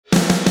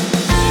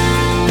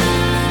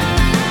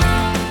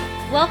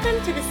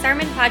Welcome to the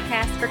Sermon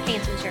Podcast for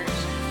Canton Church.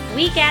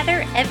 We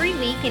gather every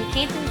week in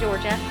Canton,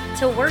 Georgia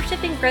to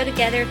worship and grow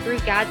together through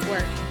God's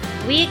Word.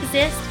 We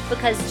exist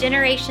because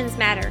generations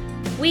matter.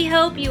 We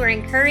hope you are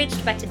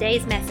encouraged by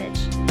today's message.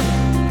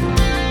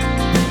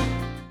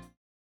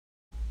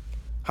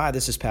 Hi,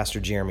 this is Pastor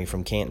Jeremy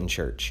from Canton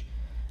Church.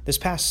 This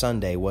past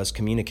Sunday was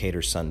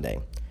Communicator Sunday.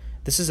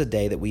 This is a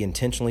day that we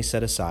intentionally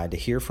set aside to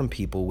hear from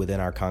people within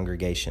our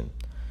congregation.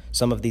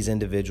 Some of these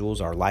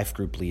individuals are life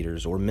group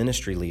leaders or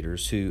ministry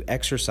leaders who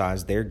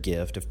exercise their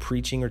gift of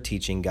preaching or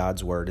teaching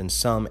God's Word in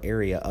some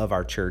area of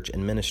our church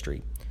and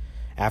ministry.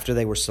 After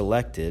they were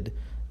selected,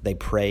 they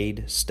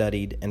prayed,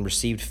 studied, and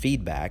received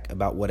feedback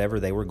about whatever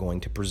they were going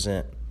to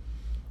present.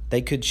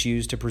 They could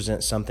choose to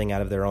present something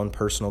out of their own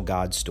personal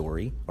God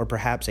story, or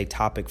perhaps a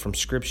topic from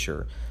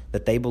Scripture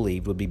that they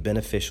believed would be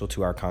beneficial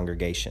to our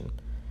congregation.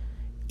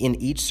 In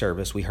each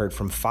service, we heard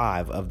from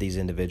 5 of these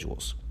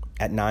individuals.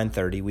 At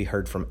 9:30, we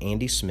heard from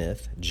Andy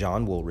Smith,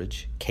 John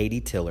Woolridge,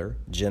 Katie Tiller,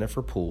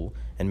 Jennifer Poole,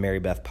 and Mary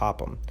Beth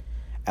Popham.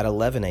 At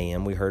 11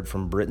 a.m., we heard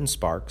from Britton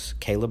Sparks,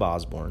 Caleb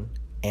Osborne,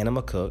 Anna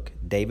McCook,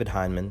 David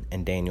Heineman,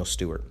 and Daniel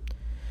Stewart.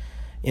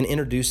 In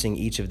introducing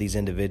each of these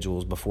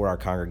individuals before our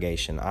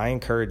congregation, I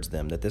encouraged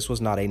them that this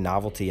was not a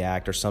novelty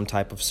act or some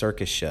type of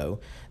circus show.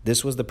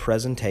 This was the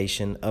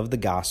presentation of the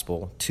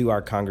gospel to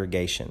our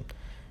congregation.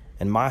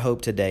 And my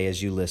hope today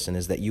as you listen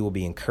is that you will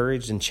be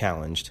encouraged and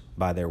challenged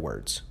by their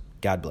words.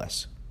 God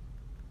bless.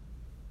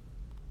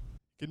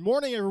 Good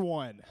morning,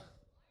 everyone.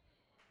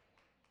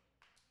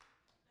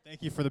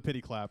 Thank you for the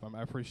pity clap.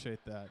 I appreciate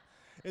that.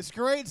 It's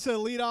great to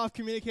lead off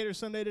Communicator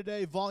Sunday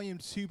today, Volume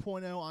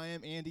 2.0. I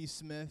am Andy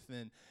Smith,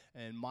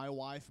 and my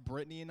wife,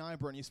 Brittany, and I.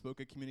 Brittany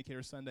spoke at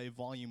Communicator Sunday,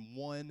 Volume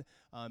 1,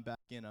 back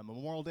in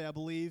Memorial Day, I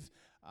believe.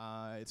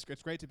 It's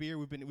great to be here.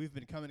 We've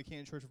been coming to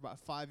Canton Church for about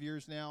 5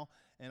 years now,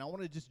 and I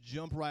want to just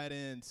jump right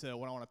into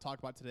what I want to talk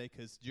about today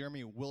because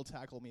Jeremy will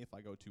tackle me if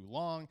I go too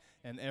long,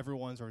 and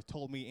everyone's already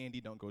told me,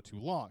 Andy, don't go too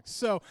long.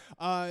 So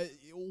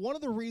one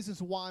of the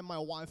reasons why my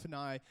wife and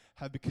I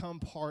have become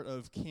part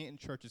of Canton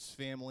Church's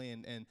family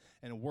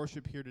and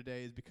worship here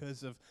today is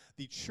because of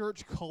the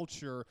church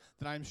culture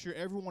that I'm sure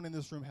everyone in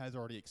this room has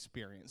already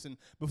experienced. And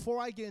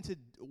before I get into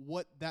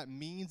what that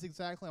means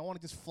exactly, I want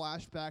to just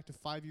flash back to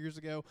 5 years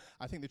ago.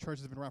 I think the church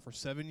has been around for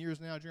 7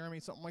 years now, Jeremy,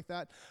 something like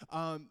that.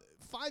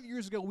 5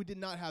 years ago, we did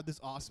not have this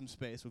awesome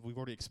space. We've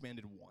already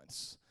expanded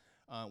once.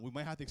 We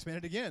might have to expand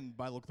it again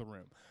by the look of the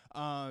room.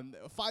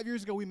 5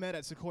 years ago, we met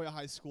at Sequoia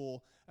High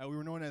School. We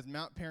were known as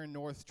Mount Perrin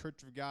North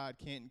Church of God,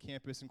 Canton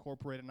Campus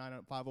Incorporated,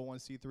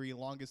 501c3,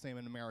 longest name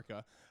in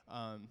America.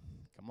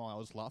 Come on, that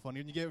was a lot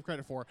funnier than you gave it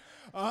credit for.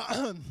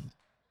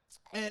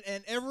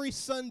 And every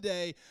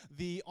Sunday,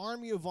 the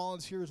army of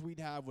volunteers we'd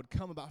have would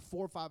come about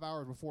 4 or 5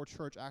 hours before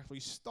church actually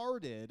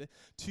started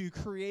to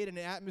create an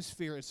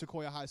atmosphere at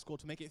Sequoia High School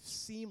to make it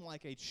seem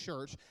like a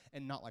church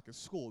and not like a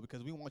school,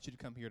 because we want you to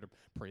come here to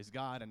praise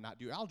God and not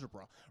do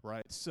algebra,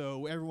 right?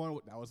 So everyone,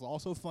 that was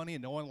also funny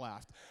and no one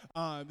laughed.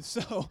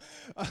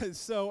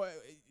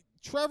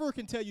 Trevor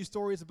can tell you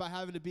stories about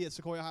having to be at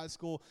Sequoia High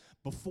School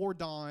before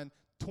dawn,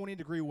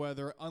 20-degree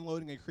weather,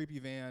 unloading a creepy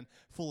van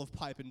full of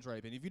pipe and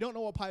drape. And if you don't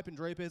know what pipe and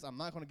drape is, I'm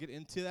not going to get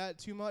into that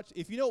too much.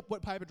 If you know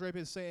what pipe and drape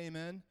is, say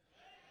amen.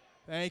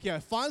 Thank you.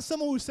 Find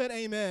someone who said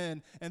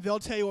amen, and they'll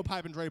tell you what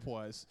pipe and drape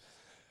was.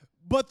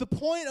 But the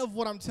point of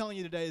what I'm telling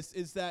you today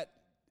is that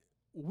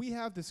we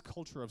have this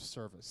culture of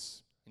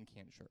service in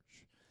Canton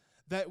Church.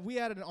 That we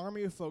had an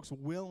army of folks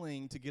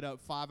willing to get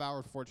up 5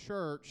 hours before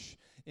church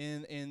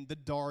in the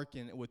dark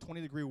and with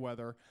 20-degree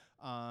weather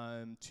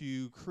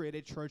to create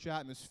a church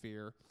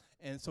atmosphere.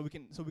 And so we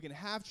can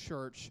have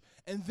church,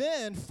 and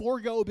then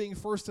forego being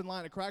first in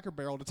line at Cracker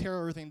Barrel to tear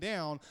everything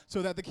down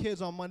so that the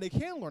kids on Monday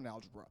can learn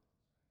algebra,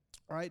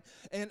 right?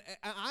 And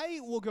I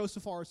will go so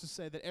far as to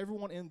say that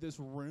everyone in this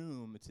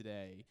room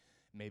today,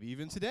 maybe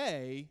even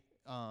today,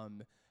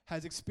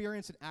 has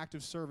experienced an act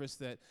of service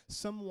that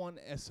someone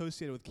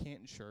associated with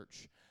Canton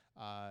Church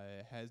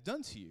has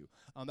done to you.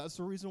 That's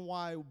the reason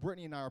why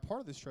Brittany and I are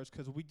part of this church,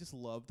 because we just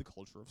love the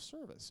culture of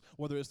service.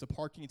 Whether it's the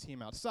parking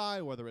team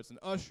outside, whether it's an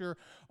usher,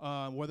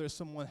 whether it's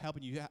someone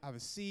helping you have a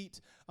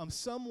seat,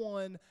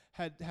 someone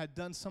had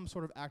done some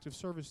sort of act of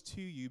service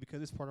to you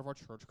because it's part of our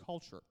church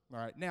culture. All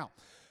right, now,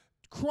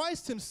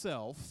 Christ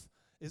himself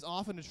is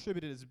often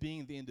attributed as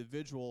being the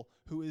individual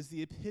who is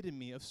the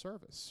epitome of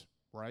service.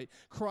 Right?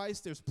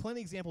 Christ, there's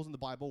plenty of examples in the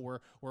Bible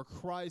where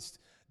Christ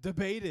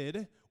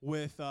debated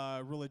with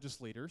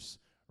religious leaders,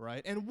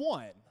 right? And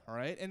won, all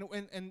right? And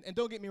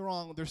don't get me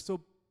wrong, there's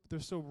still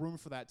room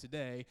for that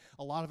today.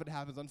 A lot of it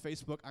happens on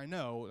Facebook, I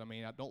know. I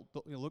mean, don't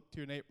look to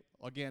your neighbor.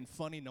 Again,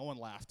 funny, no one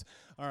laughed,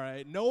 all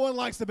right? No one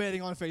likes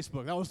debating on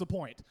Facebook. That was the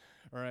point,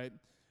 all right?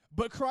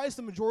 But Christ,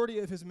 the majority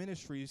of his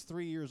ministry, his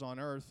 3 years on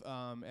earth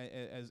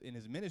as in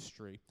his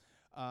ministry,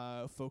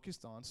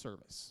 focused on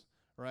service.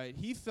 right?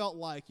 He felt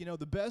like,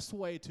 the best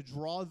way to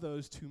draw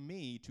those to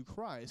me, to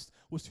Christ,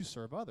 was to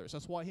serve others.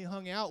 That's why he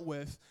hung out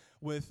with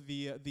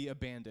the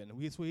abandoned.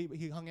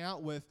 He hung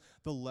out with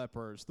the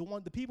lepers,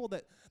 the people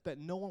that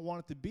no one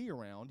wanted to be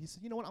around. He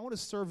said, you know what, I want to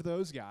serve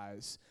those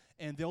guys,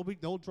 and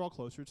they'll draw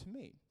closer to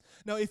me.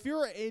 Now, if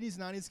you're an 80s,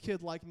 90s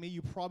kid like me,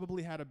 you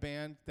probably had a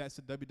band that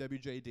said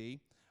WWJD,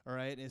 all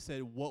right, and it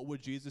said, what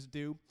would Jesus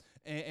do?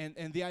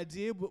 And the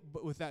idea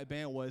with that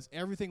band was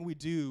everything we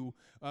do,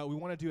 we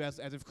want to do as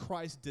if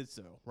Christ did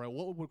so, right?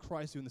 What would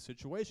Christ do in the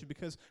situation?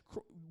 Because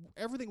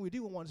everything we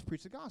do, we want to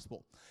preach the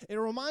gospel. It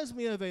reminds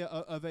me of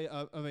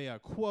a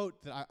quote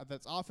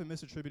that's often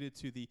misattributed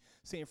to the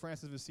St.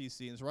 Francis of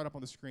Assisi, and it's right up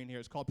on the screen here.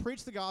 It's called,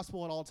 "Preach the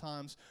gospel at all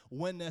times,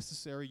 when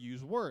necessary,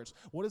 use words."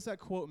 What does that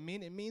quote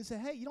mean? It means that,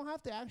 hey, you don't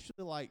have to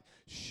actually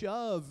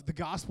shove the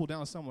gospel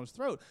down someone's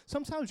throat.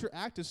 Sometimes your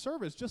act of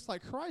service, just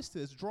like Christ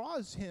is,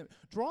 draws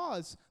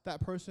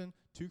that person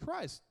to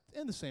Christ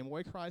in the same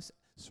way Christ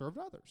served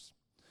others.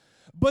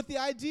 But the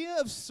idea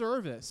of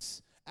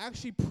service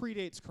actually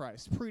predates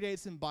Christ,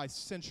 predates him by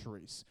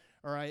centuries,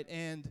 all right?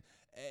 And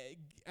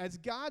as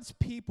God's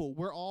people,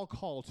 we're all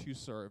called to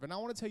serve. And I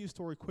want to tell you a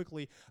story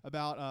quickly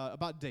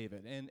about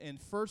David. And in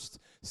 1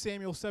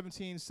 Samuel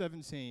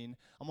 17:17,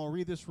 I'm going to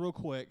read this real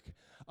quick.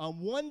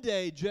 One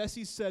day,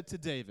 Jesse said to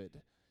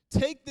David,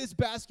 "Take this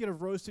basket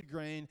of roasted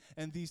grain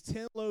and these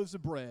 10 loaves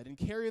of bread and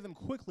carry them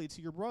quickly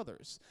to your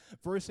brothers."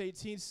 Verse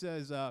 18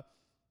 says,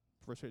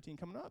 verse 18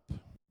 coming up.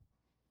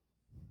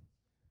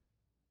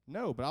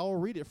 No, but I will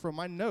read it from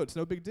my notes.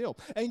 No big deal.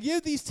 "And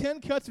give these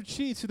 10 cuts of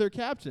cheese to their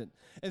captain,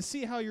 and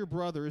see how your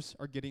brothers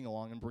are getting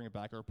along, and bring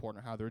back a report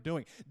on how they're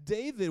doing."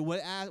 David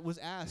was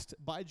asked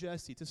by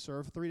Jesse to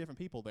serve 3 different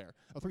people there,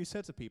 or 3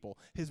 sets of people: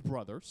 his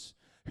brother's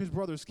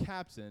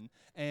captain,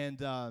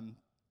 and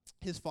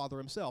his father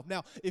himself.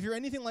 Now, if you're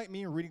anything like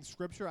me in reading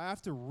Scripture, I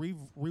have to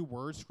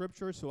reword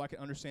Scripture so I can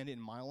understand it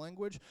in my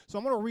language. So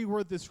I'm going to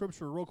reword this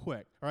Scripture real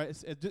quick. All right,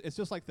 it's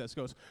just like this. It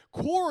goes,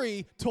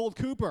 "Corey told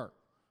Cooper,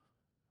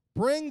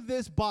 bring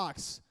this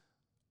box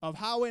of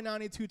Highway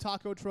 92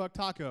 taco truck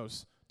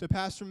tacos to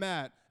Pastor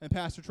Matt and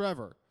Pastor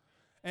Trevor.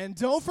 And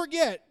don't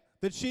forget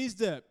the cheese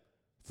dip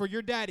for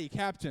your daddy,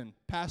 Captain,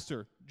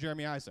 Pastor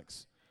Jeremy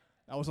Isaacs."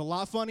 That was a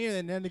lot funnier.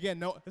 And then again,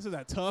 no, this is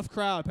a tough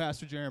crowd,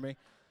 Pastor Jeremy.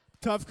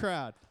 Tough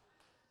crowd.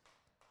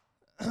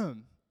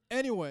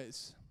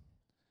 Anyways,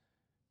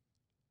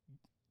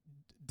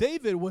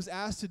 David was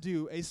asked to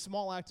do a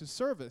small act of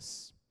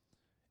service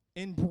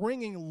in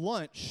bringing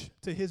lunch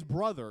to his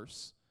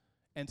brothers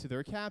and to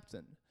their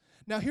captain.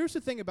 Now, here's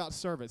the thing about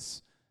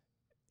service.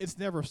 It's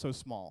never so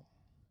small,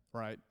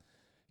 right?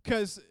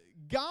 Because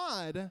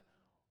God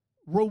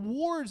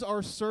rewards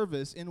our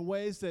service in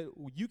ways that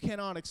you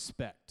cannot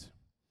expect,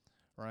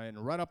 right?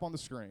 And right up on the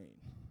screen.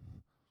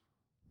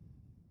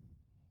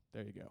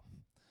 There you go.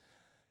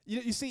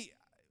 You see,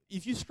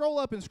 if you scroll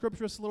up in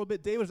Scripture just a little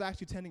bit, David was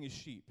actually tending his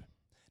sheep.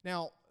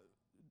 Now,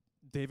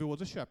 David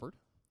was a shepherd.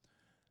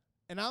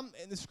 And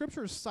the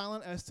Scripture is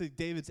silent as to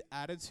David's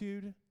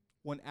attitude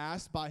when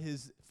asked by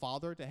his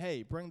father to,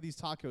 hey, bring these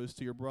tacos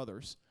to your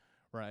brothers,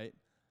 right?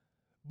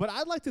 But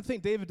I'd like to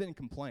think David didn't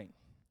complain.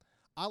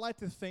 I like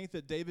to think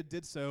that David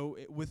did so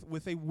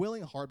with a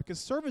willing heart, because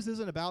service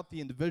isn't about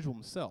the individual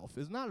himself.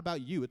 It's not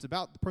about you. It's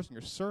about the person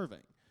you're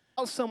serving.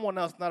 About someone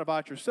else, not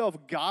about yourself.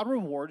 God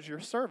rewards your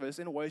service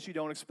in ways you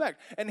don't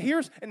expect. And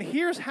here's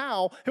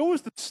how. It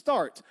was the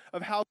start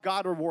of how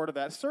God rewarded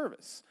that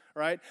service,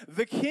 right?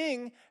 The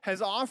king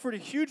has offered a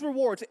huge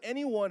reward to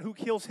anyone who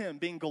kills him,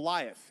 being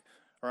Goliath,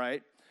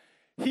 right?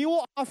 He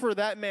will offer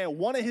that man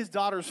one of his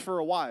daughters for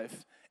a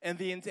wife, and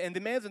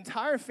the man's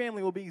entire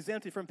family will be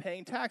exempted from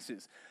paying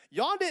taxes.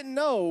 Y'all didn't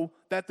know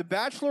that The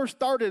Bachelor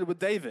started with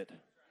David,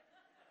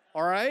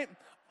 all right?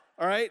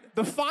 All right?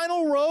 The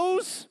final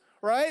rose,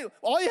 right?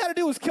 All you had to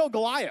do was kill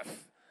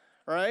Goliath,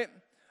 right?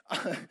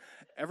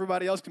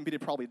 Everybody else competed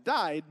probably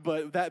died,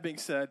 but that being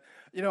said,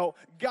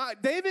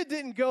 David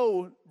didn't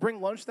go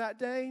bring lunch that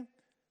day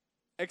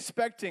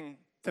expecting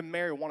to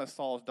marry one of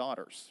Saul's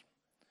daughters.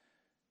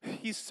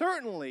 He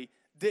certainly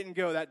didn't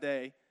go that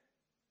day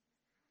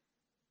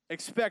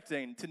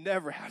expecting to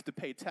never have to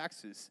pay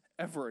taxes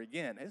ever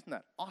again. Isn't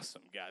that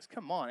awesome, guys?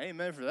 Come on,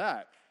 amen for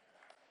that.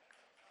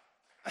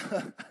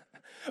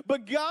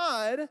 But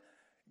God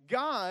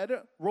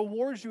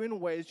rewards you in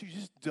ways you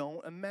just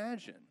don't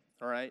imagine,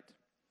 all right?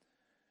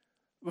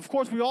 Of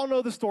course, we all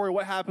know the story,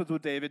 what happens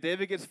with David.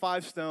 David gets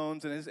 5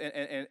 stones and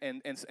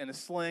a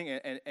sling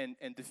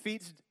and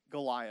defeats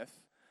Goliath.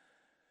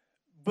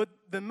 But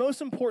the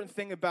most important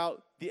thing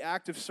about the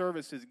act of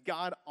service is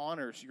God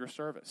honors your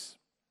service,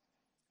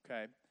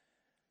 okay?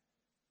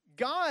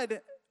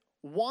 God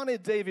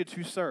wanted David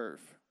to serve.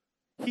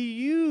 He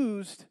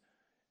used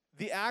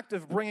the act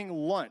of bringing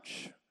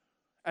lunch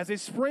as a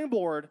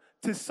springboard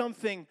to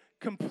something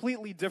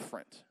completely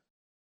different,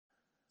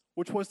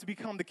 which was to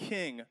become the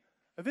king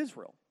of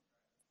Israel,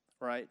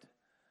 right?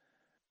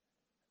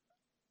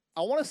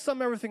 I want to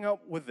sum everything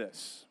up with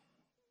this.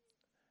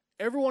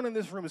 Everyone in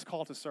this room is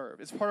called to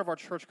serve. It's part of our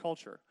church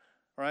culture,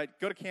 all right?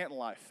 Go to Canton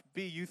Life.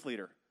 Be a youth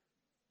leader.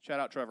 Shout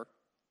out Trevor.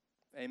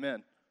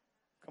 Amen.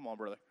 Come on,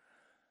 brother.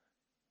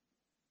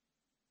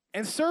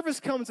 And service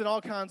comes in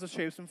all kinds of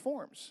shapes and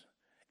forms.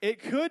 It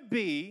could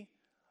be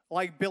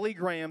like Billy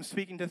Graham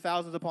speaking to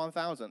thousands upon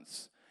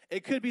thousands.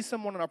 It could be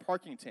someone on our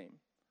parking team.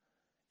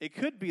 It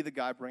could be the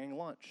guy bringing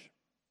lunch.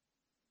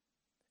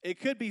 It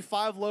could be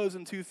 5 loaves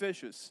and 2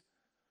 fishes.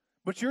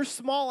 But your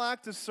small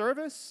act of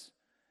service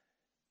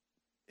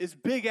is a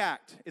big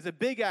act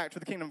for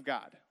the kingdom of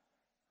God.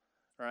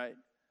 Right?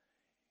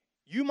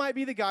 You might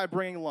be the guy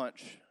bringing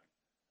lunch,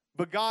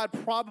 but God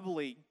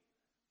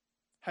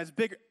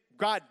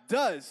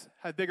does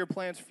have bigger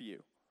plans for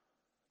you.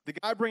 The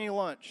guy bringing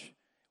lunch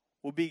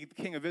will be the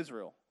king of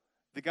Israel.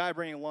 The guy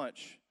bringing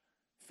lunch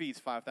feeds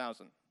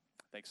 5,000.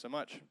 Thanks so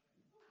much.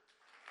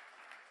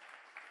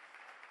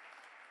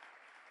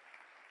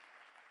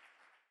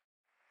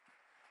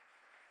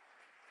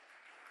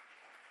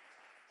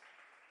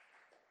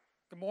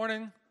 Good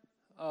morning.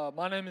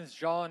 My name is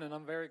John, and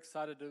I'm very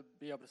excited to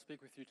be able to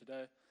speak with you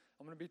today.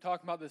 I'm going to be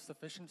talking about the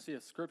sufficiency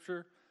of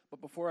Scripture, but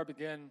before I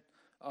begin,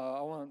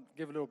 I want to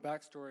give a little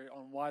backstory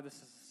on why this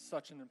is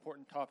such an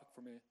important topic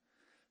for me.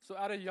 So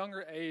at a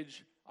younger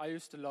age, I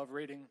used to love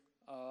reading.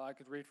 I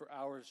could read for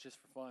hours just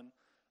for fun.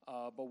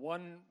 But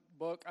one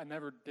book I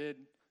never did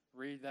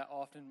read that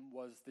often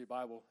was the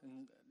Bible.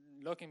 And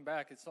looking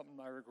back, it's something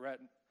I regret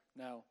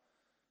now.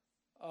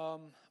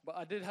 But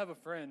I did have a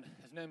friend.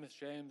 His name is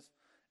James.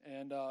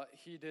 And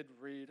he did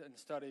read and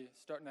study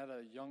starting at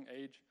a young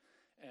age.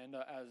 And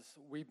as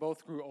we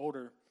both grew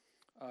older,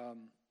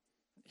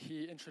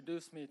 he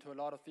introduced me to a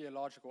lot of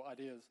theological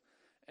ideas.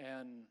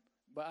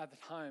 But at the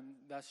time,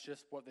 that's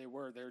just what they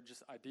were. They were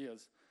just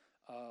ideas.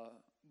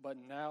 But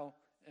now,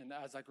 and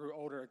as I grew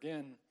older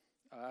again,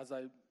 as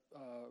I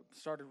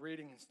started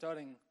reading and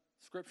studying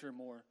Scripture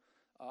more,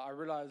 I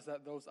realized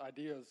that those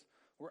ideas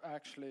were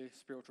actually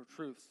spiritual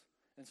truths.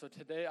 And so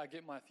today I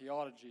get my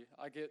theology.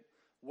 I get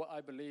what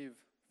I believe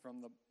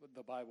from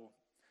the Bible.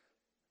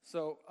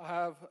 So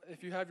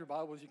if you have your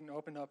Bibles, you can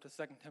open up to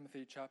 2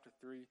 Timothy chapter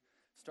 3,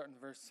 starting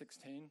verse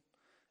 16.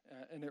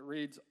 And it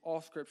reads,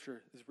 "All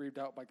Scripture is breathed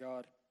out by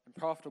God and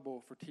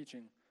profitable for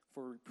teaching,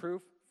 for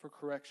reproof, for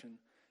correction,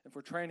 and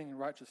for training in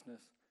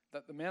righteousness,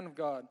 that the man of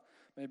God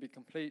may be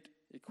complete,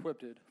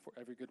 equipped for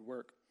every good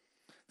work."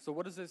 So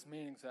what does this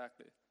mean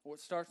exactly? Well, it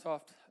starts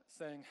off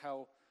saying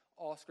how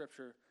all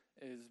Scripture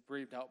is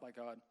breathed out by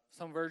God.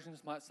 Some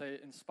versions might say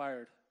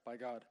inspired by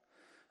God.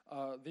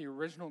 The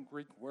original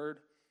Greek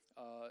word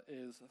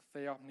is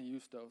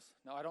theopneustos.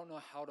 Now, I don't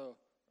know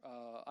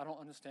I don't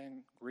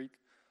understand Greek,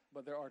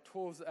 but there are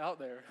tools out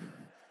there.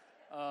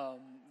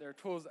 There are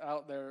tools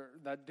out there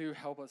that do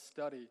help us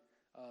study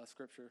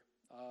Scripture.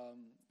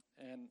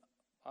 And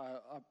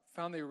I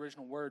found the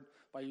original word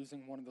by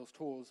using one of those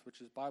tools,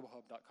 which is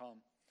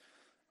BibleHub.com.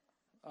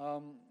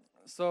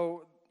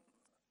 So,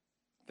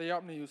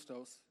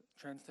 theopneustos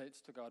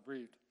translates to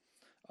God-breathed.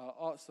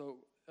 Also,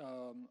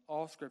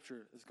 all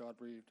Scripture is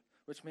God-breathed,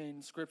 which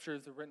means Scripture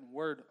is the written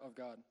word of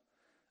God.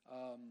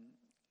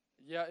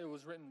 It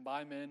was written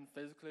by men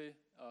physically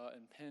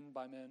and penned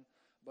by men,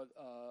 but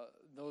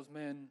those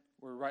men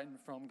were writing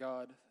from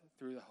God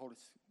through the Holy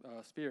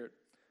Spirit.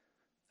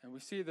 And we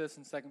see this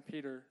in 2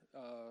 Peter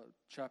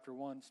chapter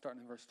 1,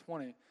 starting in verse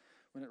 20,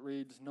 when it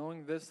reads,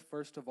 "Knowing this,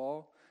 first of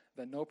all,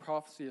 that no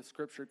prophecy of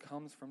Scripture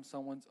comes from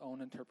someone's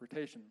own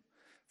interpretation.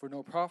 For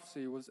no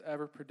prophecy was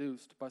ever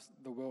produced by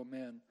the will of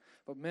man,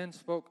 but men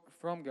spoke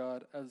from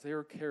God as they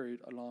were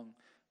carried along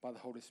by the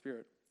Holy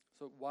Spirit."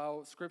 So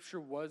while Scripture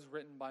was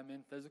written by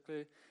men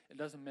physically, it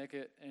doesn't make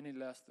it any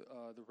less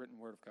the written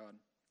word of God.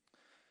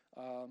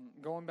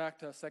 Going back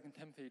to 2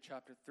 Timothy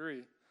chapter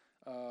 3,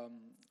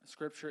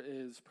 Scripture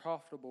is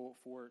profitable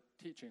for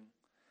teaching.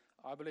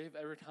 I believe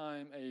every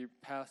time a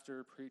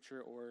pastor,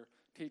 preacher, or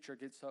teacher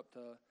gets up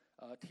to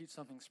teach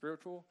something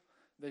spiritual,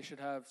 they should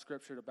have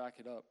Scripture to back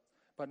it up.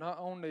 But not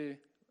only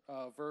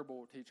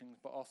verbal teachings,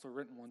 but also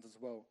written ones as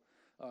well.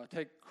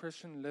 Take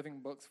Christian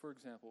living books, for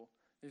example.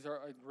 These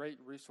are a great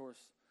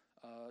resource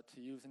to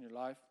use in your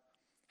life.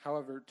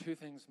 However, 2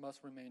 things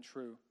must remain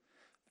true.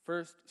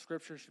 First,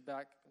 Scripture should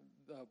back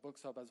the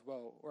books up as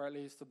well, or at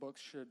least the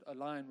books should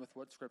align with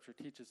what Scripture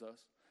teaches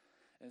us.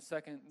 And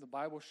second, the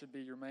Bible should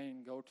be your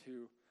main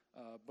go-to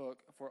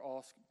book for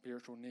all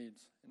spiritual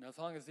needs. And as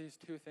long as these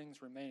 2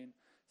 things remain,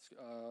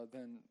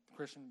 then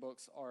Christian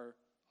books are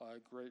a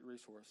great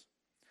resource.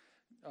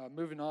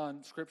 Moving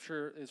on,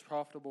 Scripture is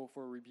profitable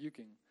for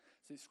rebuking.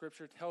 See,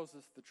 Scripture tells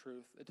us the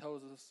truth. It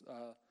tells us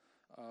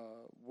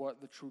what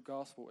the true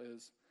gospel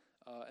is.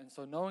 And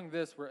so knowing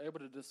this, we're able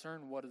to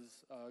discern what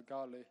is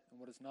godly and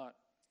what is not.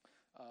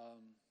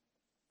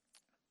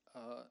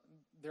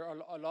 There are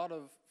a lot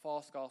of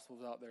false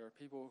gospels out there,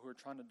 people who are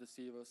trying to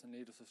deceive us and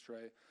lead us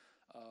astray.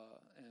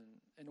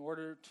 And in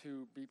order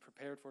to be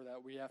prepared for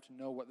that, we have to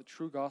know what the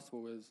true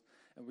gospel is,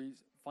 and we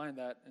find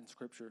that in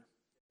Scripture.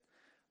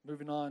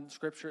 Moving on,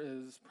 Scripture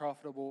is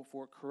profitable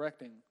for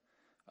correcting.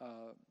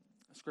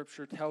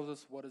 Scripture tells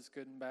us what is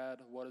good and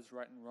bad, what is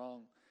right and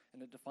wrong,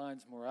 and it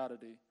defines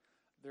morality.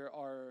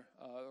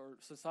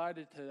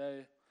 Society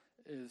today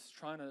is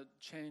trying to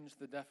change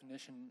the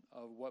definition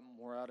of what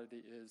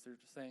morality is. They're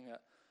just saying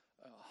that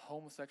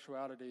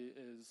homosexuality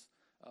is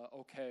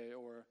okay,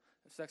 or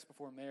sex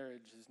before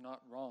marriage is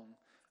not wrong,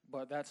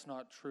 but that's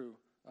not true.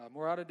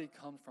 Morality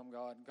comes from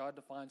God. God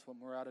defines what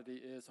morality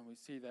is, and we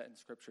see that in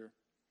Scripture.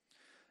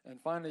 And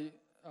finally,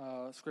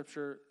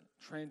 Scripture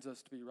trains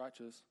us to be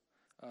righteous.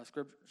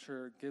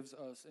 Scripture gives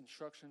us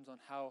instructions on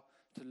how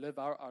to live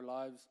out our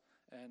lives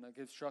and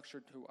gives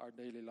structure to our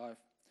daily life.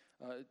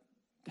 It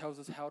tells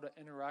us how to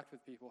interact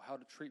with people, how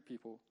to treat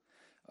people.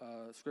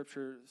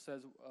 Scripture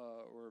says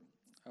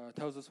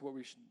tells us what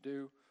we should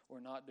do or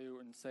not do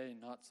and say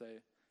and not say.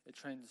 It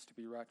trains us to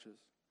be righteous.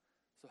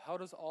 So how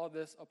does all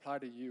this apply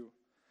to you?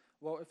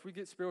 Well, if we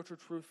get spiritual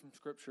truth from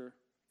Scripture,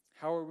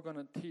 how are we going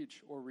to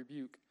teach or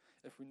rebuke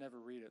if we never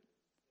read it?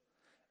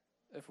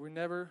 If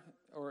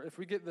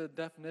we get the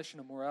definition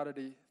of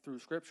morality through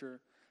Scripture,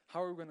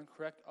 how are we going to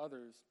correct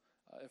others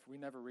if we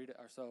never read it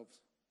ourselves?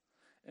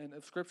 And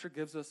if Scripture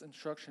gives us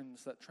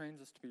instructions that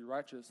trains us to be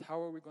righteous, how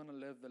are we going to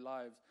live the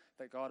lives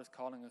that God is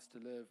calling us to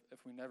live if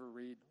we never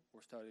read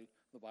or study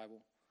the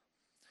Bible?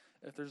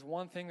 If there's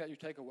one thing that you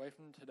take away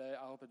from today,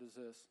 I hope it is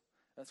this,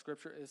 that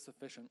Scripture is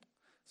sufficient.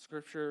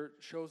 Scripture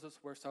shows us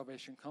where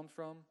salvation comes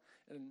from,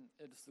 and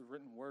it's the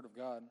written Word of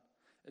God.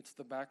 It's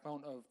the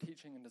backbone of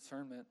teaching and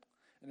discernment,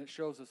 and it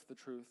shows us the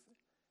truth.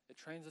 It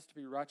trains us to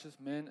be righteous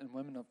men and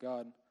women of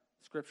God.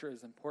 Scripture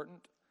is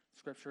important,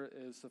 Scripture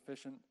is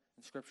sufficient,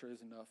 and Scripture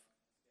is enough.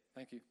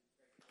 Thank you.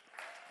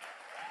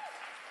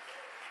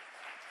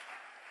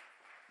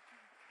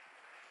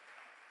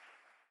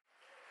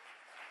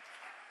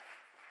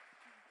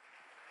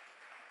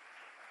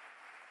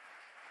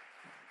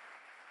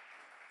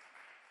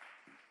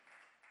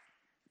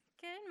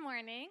 Good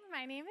morning.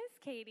 My name is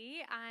Katie.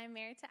 I'm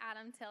married to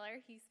Adam Tiller.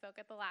 He spoke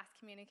at the last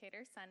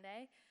Communicator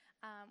Sunday.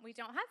 We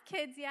don't have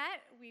kids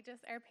yet. We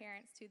just are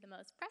parents to the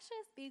most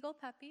precious beagle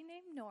puppy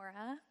named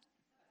Nora.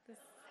 This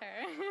is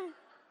her.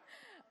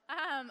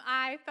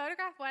 I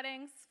photograph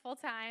weddings full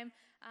time.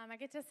 I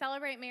get to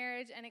celebrate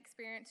marriage and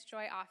experience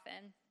joy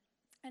often.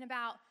 And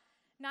about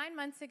 9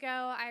 months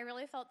ago, I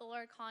really felt the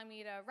Lord calling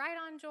me to write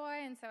on joy,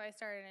 and so I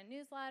started a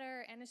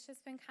newsletter, and it's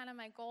just been kind of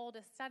my goal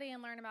to study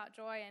and learn about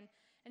joy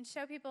and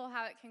show people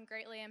how it can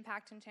greatly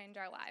impact and change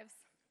our lives.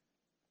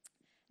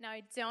 Now,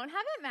 I don't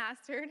have it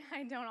mastered.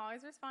 I don't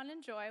always respond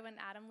in joy when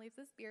Adam leaves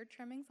his beard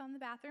trimmings on the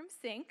bathroom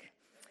sink.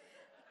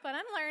 But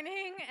I'm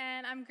learning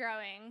and I'm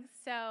growing.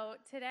 So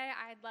today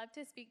I'd love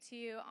to speak to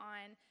you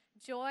on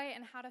joy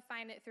and how to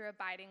find it through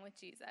abiding with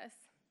Jesus.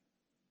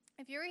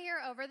 If you were here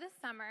over the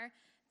summer,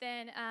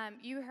 then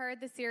you heard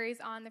the series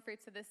on the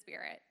fruits of the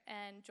Spirit,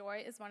 and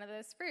joy is one of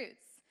those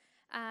fruits.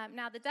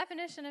 Now, the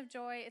definition of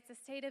joy, it's a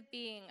state of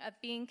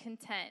being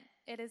content.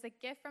 It is a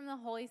gift from the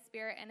Holy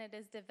Spirit, and it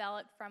is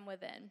developed from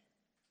within.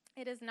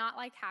 It is not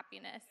like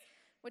happiness,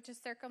 which is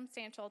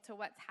circumstantial to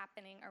what's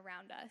happening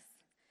around us.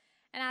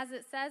 And as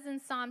it says in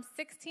Psalm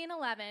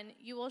 16:11,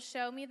 you will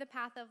show me the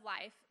path of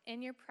life.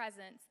 In your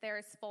presence, there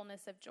is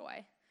fullness of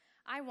joy.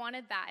 I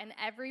wanted that in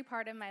every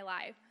part of my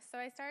life. So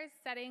I started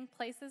studying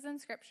places in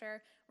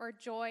Scripture where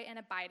joy and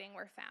abiding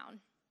were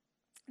found.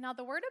 Now,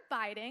 the word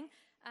abiding,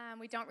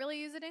 we don't really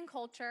use it in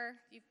culture.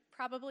 You've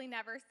probably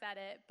never said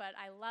it, but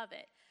I love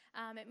it.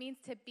 It means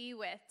to be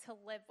with, to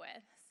live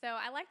with. So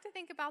I like to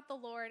think about the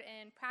Lord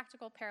in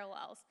practical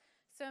parallels.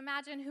 So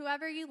imagine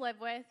whoever you live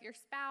with, your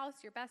spouse,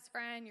 your best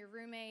friend, your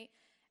roommate,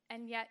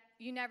 and yet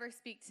you never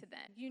speak to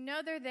them. You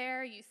know they're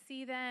there, you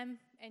see them,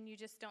 and you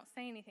just don't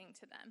say anything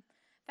to them.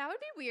 That would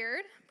be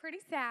weird, pretty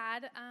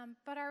sad,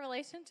 but our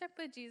relationship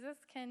with Jesus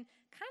can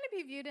kind of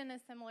be viewed in a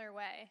similar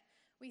way.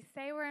 We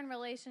say we're in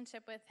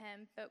relationship with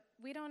him, but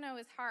we don't know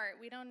his heart.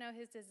 We don't know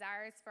his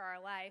desires for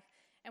our life,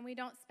 and we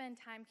don't spend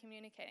time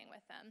communicating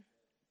with him.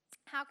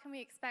 How can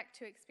we expect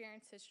to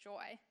experience his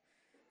joy?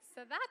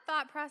 So that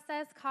thought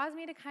process caused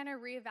me to kind of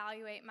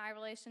reevaluate my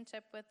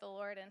relationship with the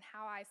Lord and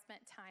how I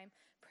spent time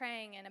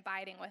praying and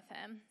abiding with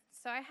him.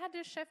 So I had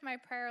to shift my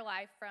prayer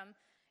life from,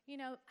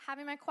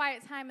 having my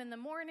quiet time in the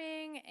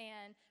morning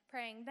and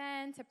praying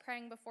then to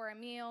praying before a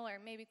meal or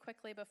maybe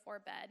quickly before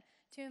bed,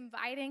 to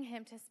inviting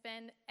him to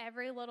spend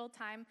every little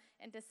time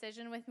and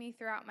decision with me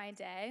throughout my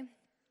day.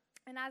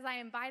 And as I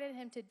invited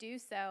him to do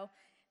so,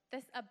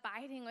 this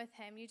abiding with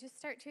him, you just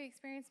start to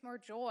experience more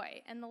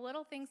joy, and the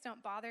little things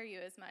don't bother you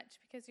as much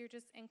because you're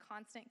just in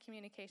constant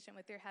communication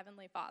with your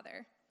Heavenly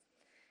Father.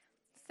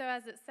 So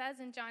as it says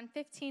in John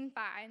 15:5,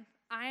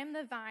 I am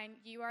the vine,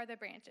 you are the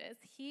branches.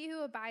 He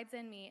who abides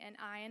in me and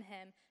I in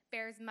him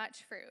bears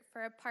much fruit,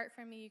 for apart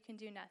from me you can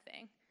do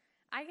nothing.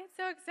 I get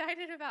so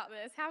excited about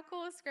this. How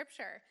cool is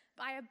Scripture?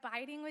 By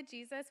abiding with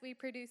Jesus, we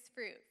produce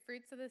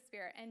fruits of the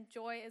Spirit, and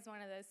joy is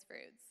one of those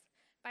fruits.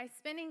 By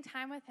spending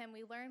time with him,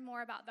 we learn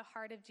more about the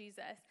heart of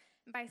Jesus,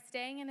 and by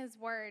staying in his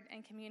word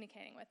and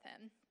communicating with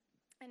him.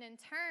 And in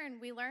turn,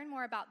 we learn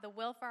more about the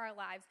will for our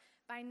lives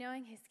by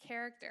knowing his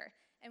character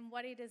and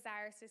what he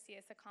desires to see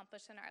us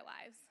accomplish in our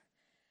lives.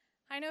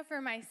 I know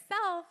for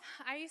myself,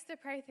 I used to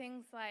pray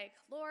things like,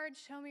 Lord,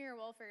 show me your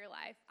will for your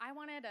life. I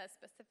wanted a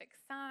specific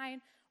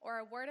sign or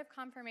a word of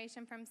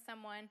confirmation from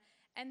someone,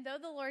 And though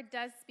the Lord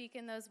does speak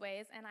in those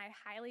ways, and I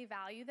highly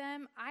value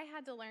them, I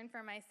had to learn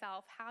for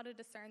myself how to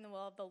discern the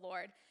will of the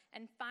Lord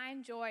and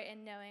find joy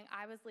in knowing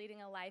I was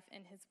leading a life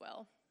in his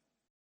will.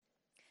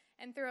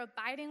 And through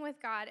abiding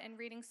with God and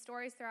reading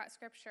stories throughout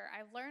Scripture,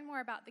 I've learned more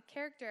about the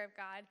character of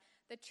God,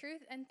 the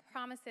truth and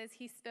promises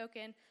he's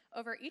spoken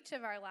over each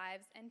of our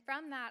lives, and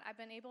from that, I've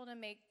been able to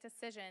make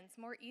decisions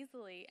more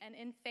easily and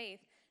in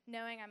faith,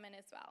 knowing I'm in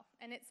his will.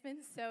 And it's been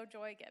so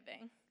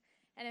joy-giving.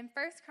 And in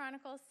 1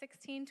 Chronicles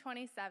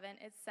 16:27,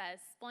 it says,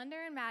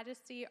 "Splendor and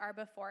majesty are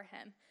before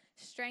him.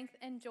 Strength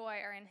and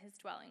joy are in his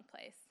dwelling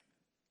place."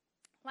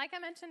 Like I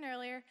mentioned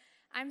earlier,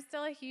 I'm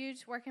still a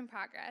huge work in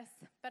progress.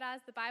 But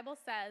as the Bible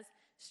says,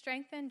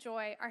 strength and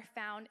joy are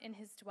found in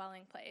his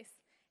dwelling place.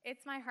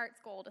 It's my heart's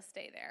goal to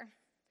stay there.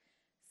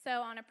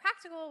 So on a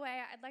practical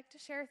way, I'd like to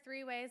share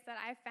 3 ways that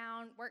I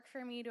found work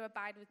for me to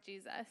abide with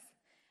Jesus.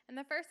 And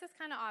the first is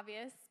kind of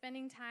obvious,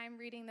 spending time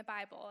reading the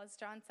Bible. As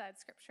John said,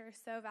 Scripture is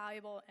so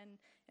valuable and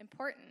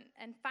important.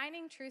 And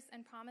finding truths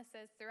and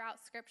promises throughout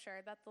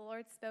Scripture that the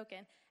Lord's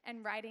spoken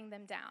and writing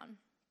them down.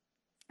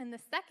 And the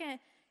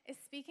second is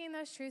speaking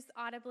those truths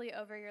audibly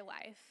over your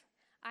life.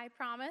 I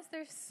promise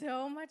there's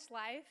so much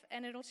life,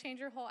 and it'll change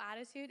your whole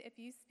attitude if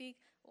you speak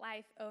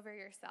life over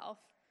yourself.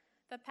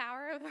 The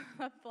power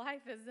of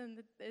life is in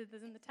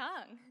the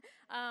tongue.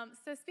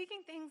 So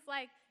speaking things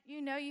like,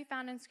 you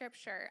found in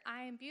Scripture,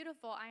 I am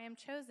beautiful, I am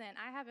chosen,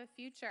 I have a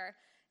future.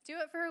 Do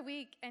it for a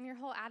week, and your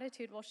whole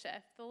attitude will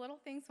shift. The little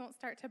things won't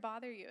start to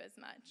bother you as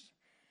much.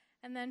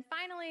 And then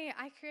finally,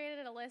 I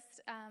created a list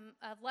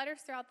of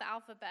letters throughout the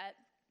alphabet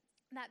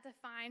that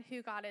define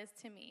who God is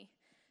to me.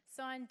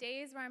 So on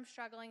days where I'm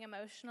struggling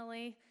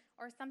emotionally,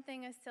 or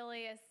something as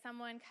silly as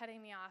someone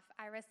cutting me off,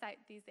 I recite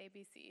these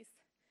ABCs.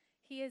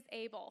 He is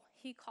able.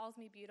 He calls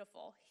me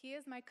beautiful. He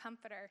is my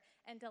comforter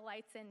and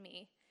delights in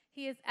me.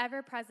 He is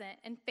ever present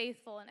and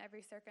faithful in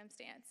every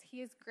circumstance.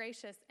 He is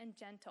gracious and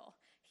gentle.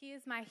 He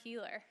is my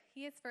healer.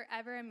 He is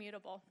forever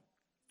immutable.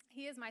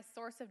 He is my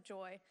source of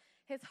joy.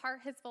 His heart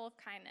is full of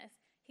kindness.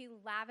 He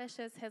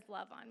lavishes his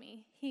love on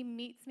me. He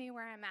meets me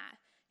where I'm at.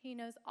 He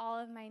knows all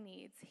of my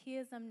needs. He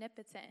is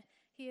omnipotent.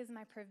 He is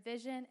my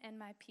provision and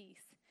my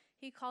peace.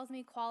 He calls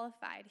me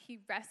qualified. He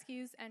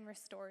rescues and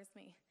restores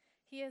me.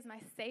 He is my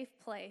safe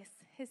place.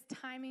 His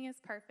timing is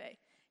perfect.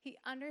 He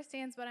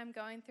understands what I'm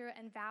going through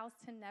and vows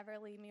to never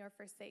leave me or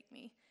forsake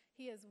me.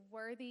 He is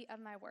worthy of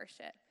my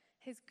worship.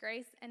 His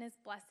grace and his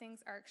blessings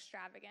are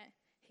extravagant.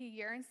 He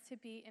yearns to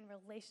be in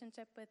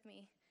relationship with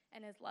me,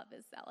 and his love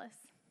is zealous.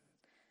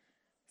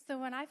 So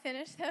when I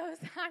finish those,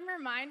 I'm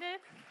reminded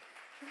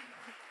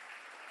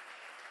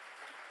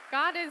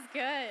God is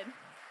good.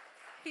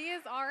 He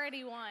has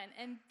already won,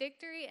 and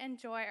victory and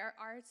joy are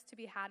ours to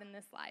be had in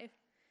this life.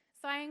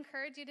 So I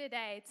encourage you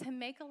today to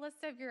make a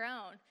list of your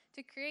own,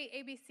 to create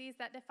ABCs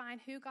that define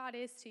who God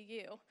is to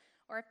you.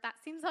 Or if that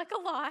seems like a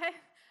lot,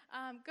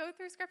 go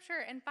through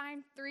Scripture and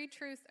find 3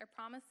 truths or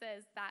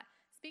promises that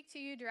speak to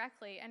you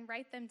directly and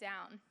write them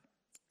down.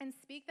 And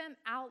speak them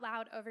out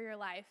loud over your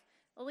life.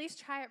 At least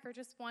try it for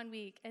just 1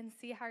 week and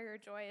see how your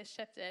joy is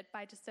shifted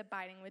by just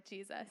abiding with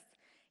Jesus.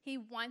 He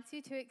wants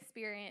you to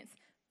experience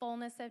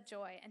fullness of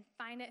joy and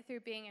find it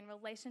through being in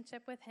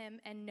relationship with him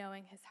and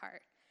knowing his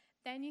heart.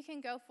 Then you can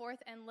go forth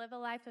and live a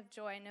life of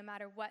joy no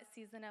matter what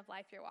season of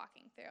life you're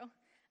walking through.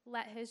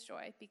 Let his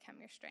joy become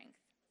your strength.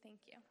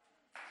 Thank you.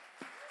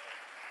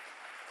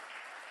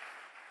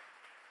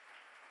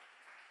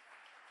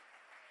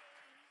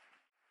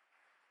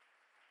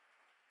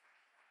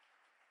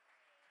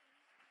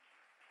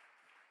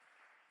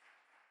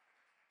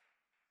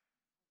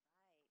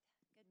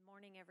 Good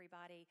morning,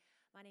 everybody.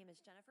 My name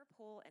is Jennifer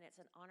Poole, and it's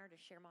an honor to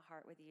share my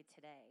heart with you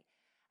today.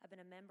 I've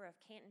been a member of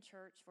Canton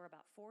Church for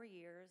about 4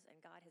 years,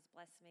 and God has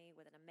blessed me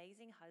with an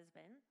amazing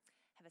husband,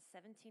 have a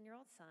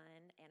 17-year-old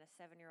son, and a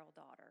 7-year-old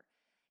daughter.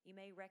 You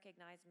may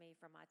recognize me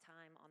from my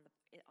time on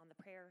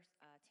the prayer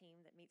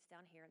team that meets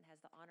down here and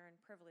has the honor and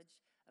privilege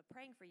of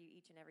praying for you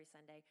each and every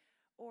Sunday,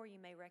 or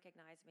you may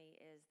recognize me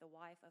as the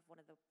wife of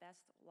one of the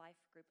best life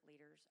group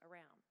leaders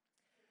around.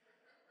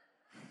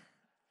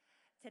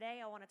 Today,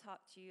 I want to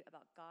talk to you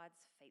about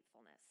God's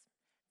faithfulness.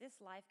 This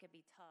life can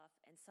be tough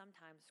and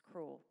sometimes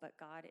cruel, but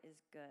God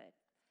is good.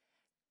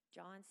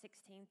 John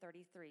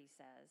 16:33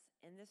 says,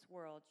 "In this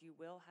world you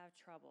will have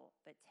trouble,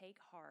 but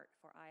take heart,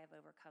 for I have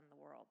overcome the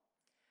world."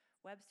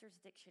 Webster's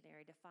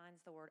dictionary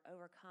defines the word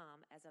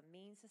overcome as a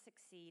means to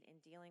succeed in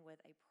dealing with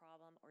a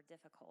problem or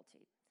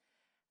difficulty.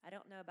 I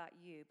don't know about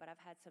you, but I've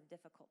had some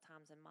difficult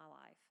times in my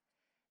life.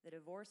 The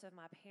divorce of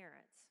my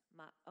parents,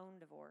 my own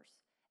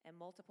divorce, and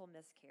multiple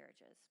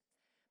miscarriages.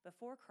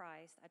 Before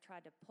Christ, I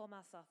tried to pull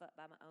myself up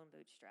by my own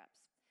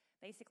bootstraps.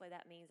 Basically,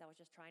 that means I was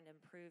just trying to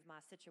improve my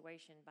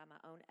situation by my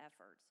own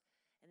efforts,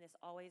 and this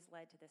always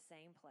led to the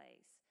same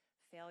place,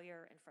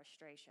 failure and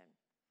frustration.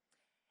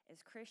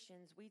 As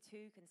Christians, we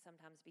too can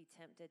sometimes be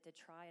tempted to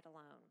try it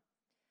alone.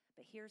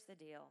 But here's the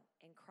deal.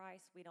 In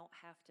Christ, we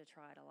don't have to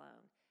try it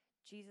alone.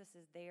 Jesus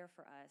is there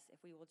for us if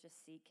we will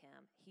just seek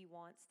him. He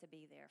wants to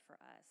be there for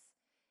us.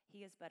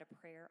 He is but a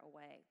prayer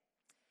away.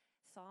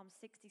 Psalm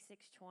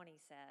 66:20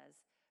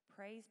 says,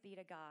 Praise be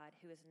to God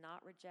who has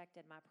not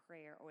rejected my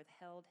prayer or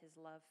withheld his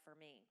love for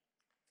me.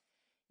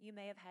 You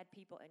may have had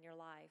people in your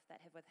life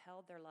that have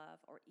withheld their love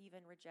or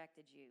even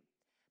rejected you,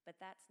 but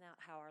that's not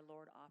how our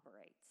Lord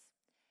operates.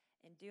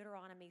 In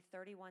Deuteronomy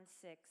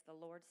 31:6, the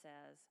Lord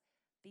says,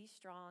 "Be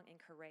strong and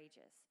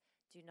courageous.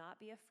 Do not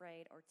be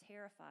afraid or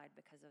terrified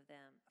because of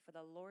them, for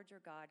the Lord your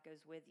God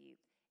goes with you.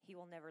 He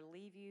will never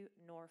leave you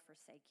nor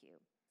forsake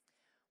you."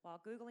 While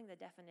Googling the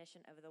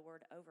definition of the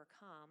word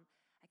overcome,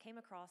 I came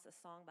across a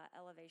song by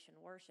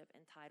Elevation Worship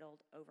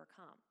entitled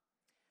Overcome.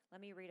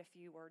 Let me read a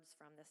few words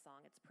from this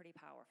song. It's pretty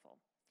powerful.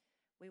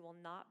 "We will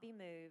not be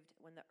moved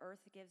when the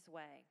earth gives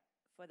way,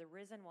 for the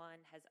risen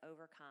one has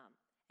overcome.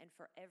 And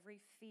for every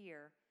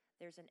fear,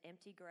 there's an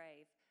empty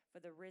grave, for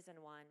the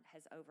risen one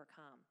has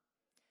overcome."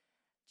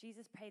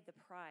 Jesus paid the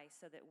price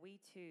so that we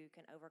too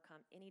can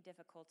overcome any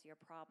difficulty or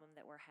problem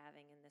that we're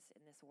having in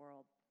this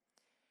world.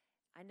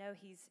 I know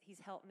he's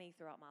helped me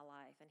throughout my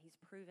life, and he's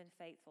proven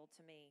faithful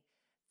to me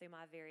through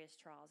my various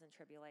trials and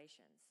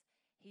tribulations.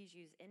 He's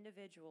used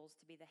individuals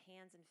to be the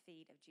hands and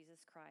feet of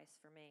Jesus Christ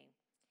for me.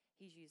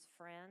 He's used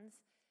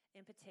friends,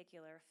 in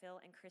particular, Phil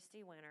and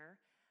Christy Winter.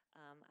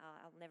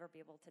 I'll never be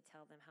able to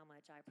tell them how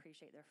much I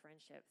appreciate their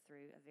friendship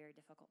through a very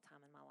difficult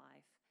time in my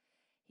life.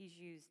 He's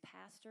used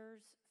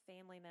pastors,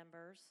 family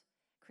members,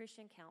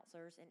 Christian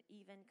counselors, and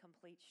even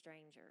complete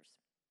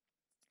strangers.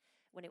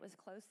 When it was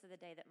close to the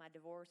day that my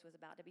divorce was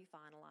about to be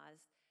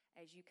finalized,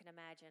 as you can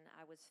imagine,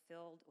 I was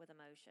filled with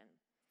emotion.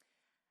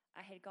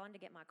 I had gone to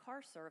get my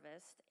car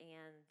serviced,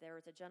 and there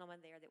was a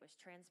gentleman there that was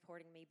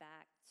transporting me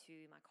back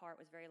to my car. It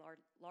was a very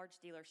large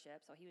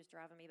dealership, so he was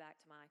driving me back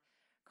to my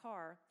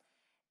car,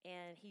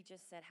 and he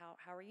just said, how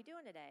are you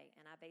doing today?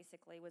 And I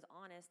basically was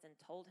honest and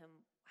told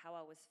him how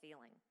I was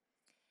feeling.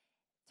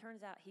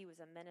 Turns out he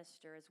was a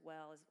minister as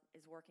well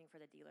as working for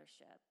the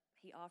dealership.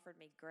 He offered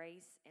me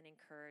grace and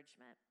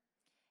encouragement.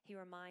 He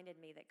reminded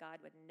me that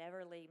God would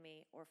never leave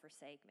me or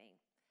forsake me.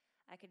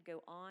 I could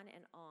go on,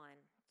 and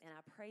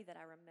I pray that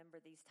I remember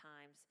these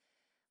times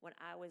when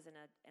I was in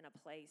a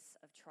place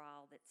of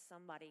trial, that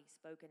somebody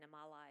spoke into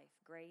my life,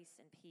 grace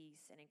and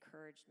peace, and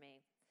encouraged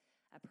me.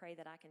 I pray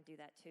that I can do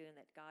that too, and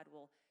that God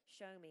will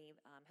show me,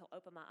 he'll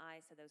open my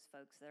eyes to those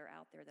folks that are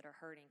out there that are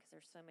hurting, because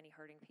there's so many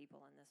hurting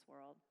people in this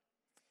world.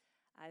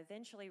 I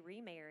eventually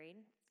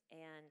remarried,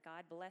 and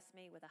God blessed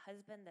me with a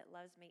husband that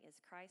loves me as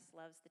Christ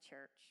loves the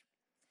church.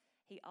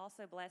 He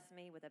also blessed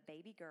me with a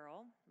baby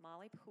girl,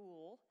 Molly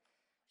Poole.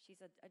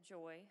 She's a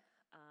joy.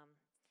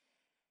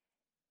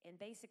 And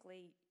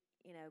basically,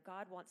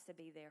 God wants to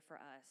be there for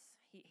us.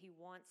 He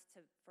wants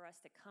for us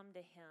to come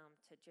to him,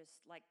 to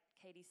just, like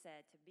Katie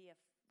said, to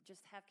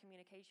just have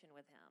communication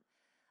with him.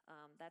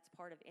 That's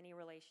part of any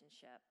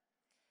relationship.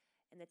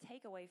 And the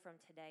takeaway from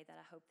today that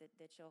I hope that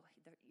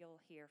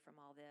you'll hear from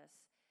all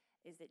this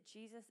is that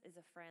Jesus is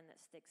a friend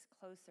that sticks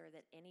closer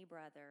than any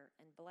brother,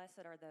 and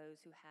blessed are those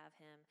who have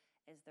him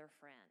as their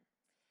friend.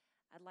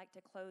 I'd like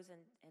to close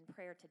in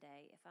prayer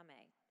today, if I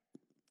may.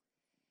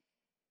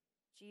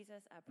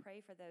 Jesus, I pray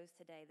for those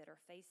today that are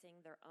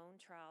facing their own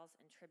trials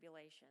and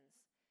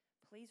tribulations.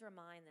 Please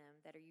remind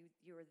them that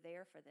you are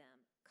there for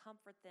them.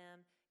 Comfort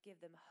them, give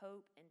them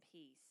hope and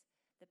peace,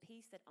 the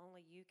peace that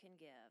only you can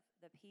give,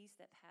 the peace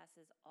that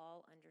passes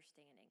all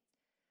understanding.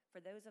 For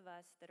those of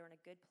us that are in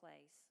a good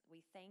place,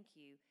 we thank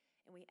you,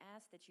 and we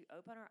ask that you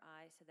open our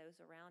eyes to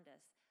those around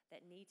us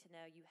that need to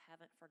know you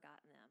haven't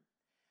forgotten them.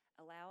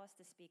 Allow us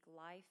to speak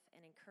life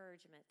and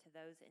encouragement to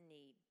those in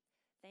need.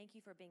 Thank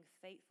you for being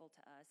faithful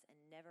to us and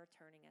never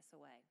turning us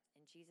away.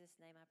 In Jesus'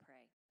 name I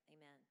pray.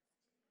 Amen.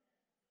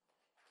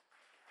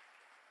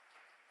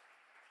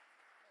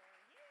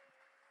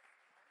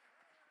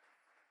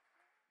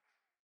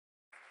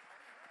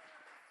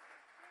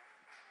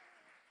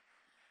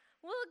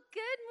 Well,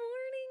 good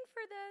morning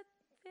for the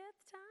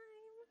 5th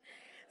time.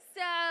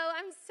 So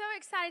I'm so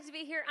excited to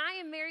be here. I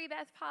am Mary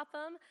Beth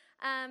Popham.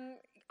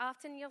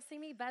 Often you'll see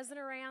me buzzing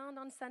around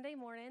on Sunday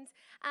mornings.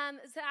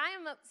 So I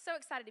am so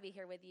excited to be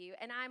here with you.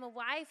 And I'm a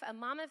wife, a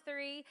mom of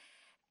 3,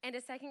 and a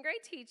 2nd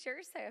grade teacher.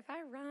 So if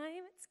I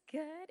rhyme, it's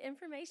good.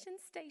 Information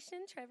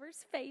station,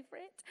 Trevor's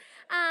favorite.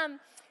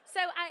 So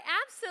I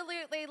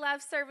absolutely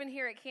love serving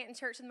here at Canton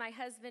Church with my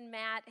husband,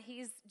 Matt.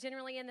 He's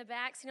generally in the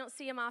back, so you don't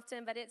see him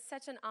often, but it's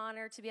such an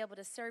honor to be able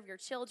to serve your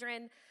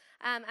children.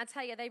 I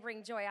tell you, they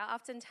bring joy. I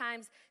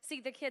oftentimes see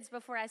the kids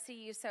before I see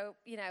you, so,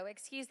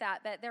 excuse that,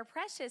 but they're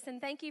precious,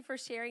 and thank you for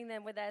sharing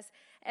them with us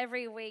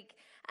every week.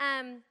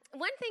 One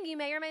thing you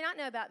may or may not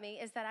know about me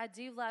is that I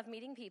do love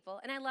meeting people,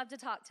 and I love to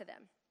talk to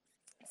them.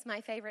 It's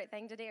my favorite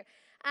thing to do.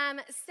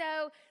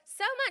 So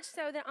much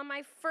so that on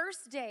my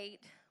first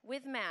date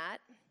with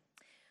Matt,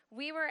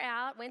 we were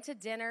out, went to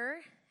dinner,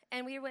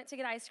 and we went to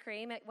get ice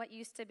cream at what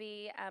used to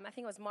be, I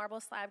think it was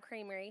Marble Slab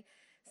Creamery.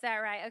 Is that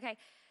right? Okay.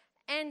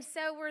 And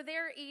so we're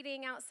there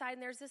eating outside,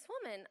 and there's this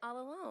woman all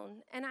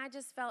alone. And I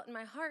just felt in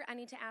my heart, I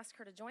need to ask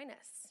her to join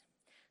us.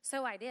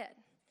 So I did.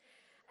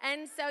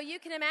 And so you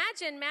can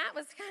imagine Matt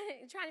was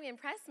kind of trying to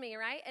impress me,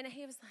 right? And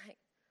he was like,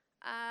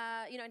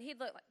 and he'd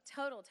look like a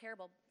total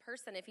terrible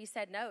person if he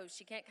said, no,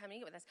 she can't come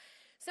eat with us.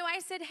 So I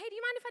said, hey, do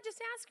you mind if I just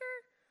ask her?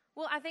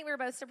 Well, I think we were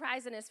both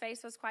surprised, and his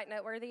face was quite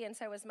noteworthy, and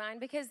so was mine,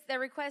 because the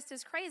request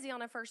is crazy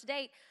on a first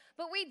date.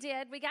 But we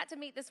did. We got to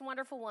meet this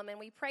wonderful woman.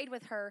 We prayed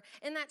with her,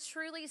 and that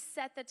truly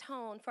set the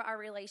tone for our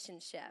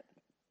relationship.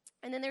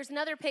 And then there's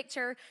another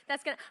picture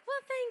that's going to, well,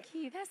 thank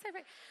you. That's so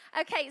great.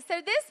 Okay,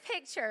 so this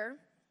picture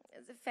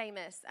is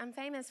famous. I'm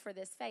famous for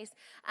this face.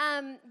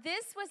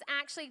 This was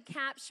actually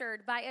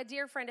captured by a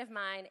dear friend of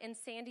mine in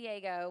San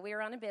Diego. We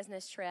were on a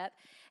business trip,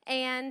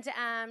 and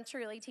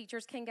truly,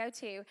 teachers can go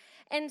too.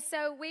 And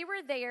so we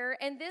were there,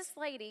 and this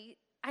lady,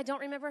 I don't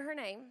remember her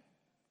name,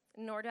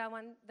 nor do I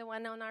want the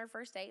one on our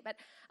first date, but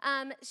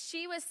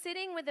she was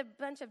sitting with a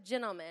bunch of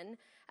gentlemen.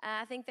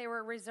 I think they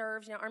were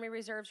reserves, Army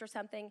reserves or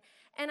something.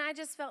 And I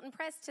just felt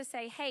impressed to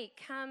say, hey,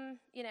 come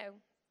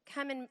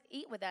and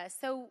eat with us.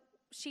 So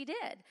she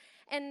did.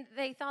 And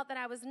they thought that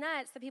I was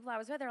nuts. The people I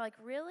was with, they're like,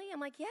 really? I'm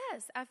like,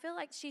 yes, I feel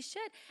like she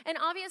should. And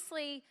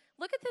obviously,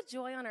 look at the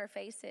joy on our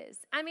faces.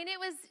 I mean, it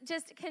was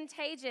just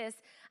contagious.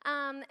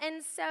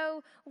 And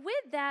so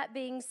with that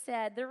being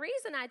said, the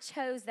reason I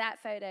chose that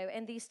photo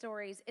and these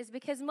stories is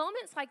because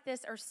moments like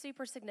this are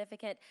super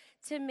significant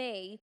to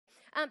me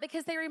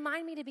because they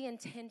remind me to be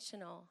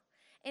intentional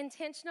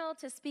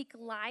to speak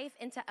life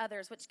into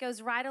others, which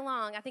goes right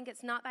along. I think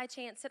it's not by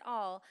chance at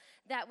all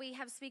that we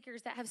have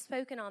speakers that have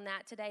spoken on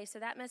that today. So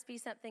that must be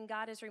something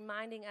God is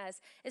reminding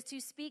us, is to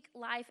speak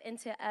life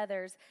into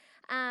others.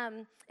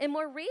 And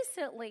more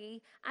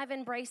recently, I've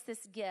embraced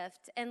this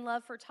gift and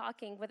love for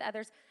talking with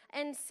others.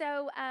 And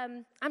so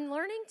I'm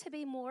learning to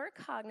be more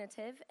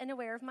cognitive and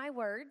aware of my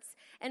words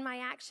and my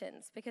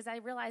actions because I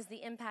realize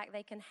the impact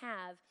they can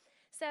have.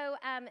 So,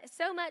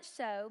 so much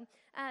so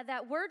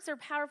that words are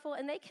powerful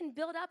and they can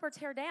build up or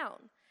tear down.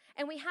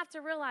 And we have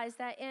to realize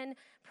that in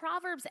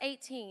Proverbs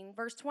 18,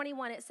 verse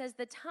 21, it says,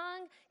 the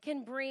tongue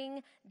can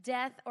bring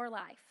death or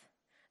life.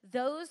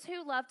 Those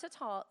who love to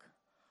talk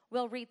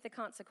will reap the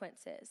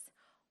consequences.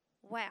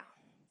 Wow.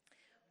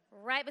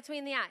 Right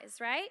between the eyes,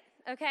 right?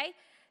 Okay?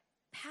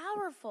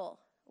 Powerful.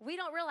 We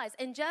don't realize.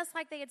 And just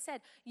like they had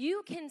said,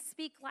 you can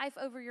speak life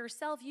over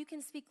yourself. You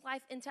can speak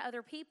life into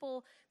other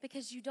people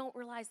because you don't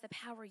realize the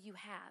power you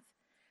have.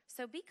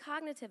 So be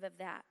cognitive of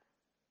that.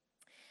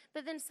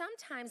 But then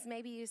sometimes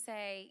maybe you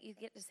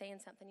get to saying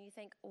something, you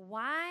think,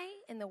 why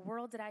in the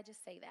world did I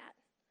just say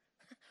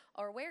that?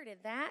 Or where did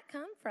that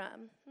come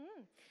from?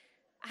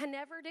 I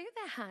never do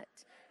that.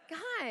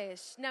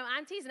 Gosh. No,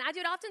 I'm teasing. I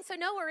do it often, so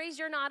no worries.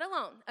 You're not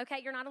alone. Okay,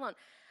 you're not alone.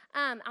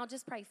 I'll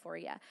just pray for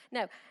you.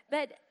 No,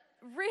 but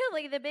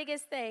really, the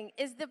biggest thing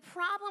is the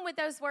problem with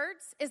those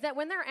words is that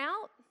when they're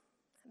out,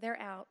 they're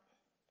out.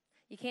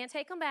 You can't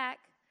take them back.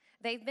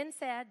 They've been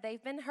said.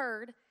 They've been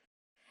heard.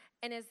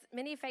 And as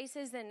many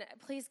faces, and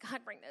please, God,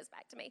 bring those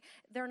back to me,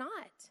 they're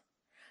not.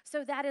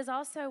 So that is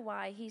also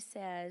why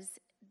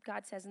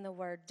God says in the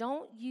Word,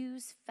 don't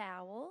use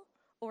foul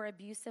or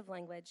abusive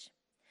language.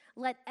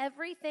 Let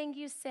everything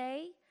you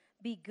say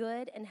be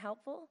good and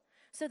helpful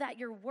so that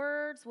your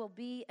words will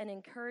be an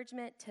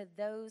encouragement to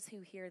those who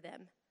hear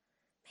them.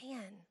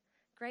 Man,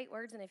 great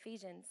words in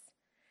Ephesians.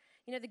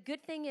 The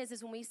good thing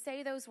is when we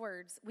say those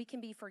words, we can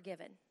be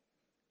forgiven.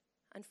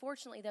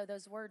 Unfortunately, though,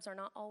 those words are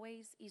not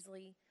always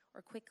easily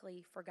or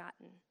quickly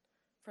forgotten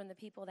from the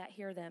people that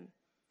hear them.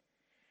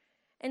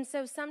 And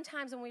so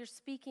sometimes when we're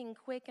speaking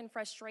quick in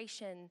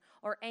frustration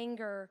or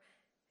anger,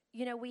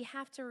 we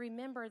have to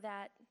remember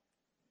that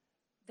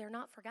they're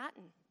not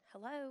forgotten.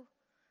 Hello?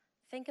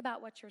 Think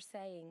about what you're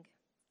saying.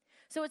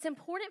 So it's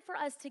important for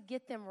us to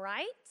get them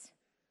right,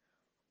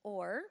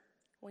 or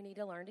we need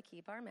to learn to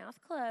keep our mouth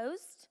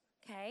closed,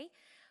 okay,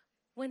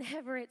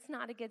 whenever it's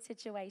not a good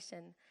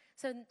situation.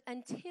 So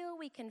until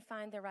we can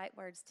find the right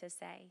words to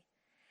say.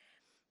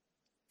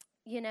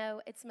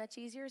 It's much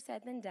easier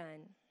said than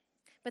done.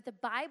 But the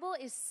Bible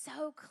is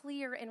so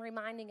clear in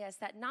reminding us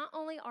that not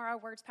only are our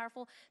words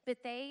powerful, but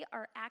they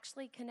are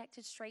actually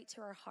connected straight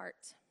to our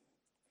heart.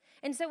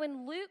 And so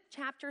in Luke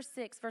chapter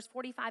 6, verse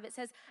 45, it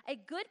says, a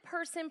good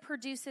person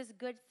produces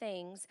good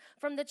things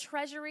from the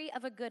treasury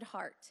of a good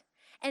heart,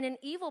 and an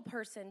evil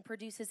person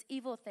produces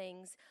evil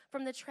things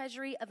from the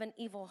treasury of an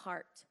evil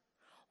heart.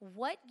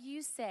 What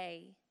you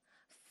say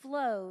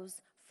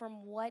flows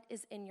from what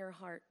is in your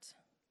heart.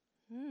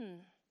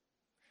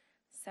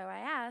 So I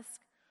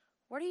ask,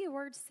 what do your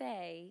words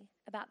say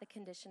about the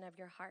condition of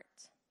your heart?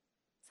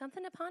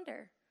 Something to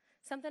ponder,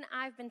 something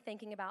I've been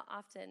thinking about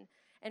often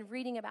and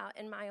reading about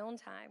in my own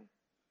time.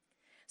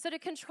 So to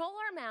control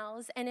our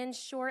mouths and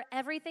ensure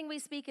everything we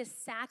speak is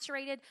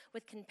saturated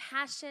with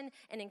compassion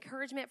and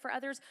encouragement for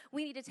others,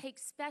 we need to take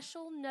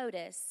special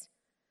notice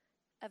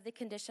of the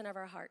condition of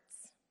our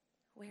hearts.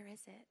 Where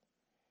is it?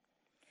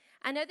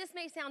 I know this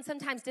may sound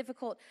sometimes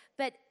difficult,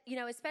 but,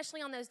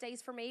 especially on those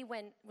days for me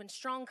when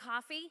strong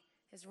coffee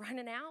is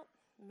running out,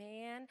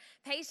 man,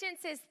 patience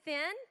is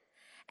thin,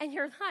 and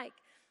you're like,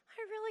 I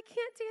really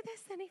can't do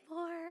this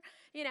anymore.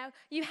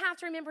 You have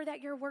to remember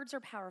that your words are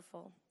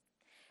powerful.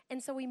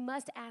 And so we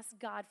must ask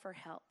God for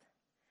help.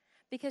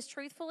 Because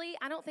truthfully,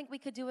 I don't think we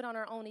could do it on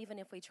our own even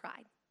if we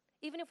tried.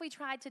 Even if we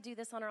tried to do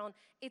this on our own,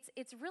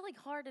 it's really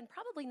hard and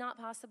probably not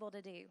possible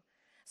to do.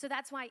 So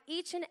that's why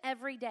each and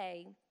every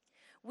day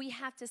we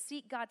have to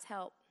seek God's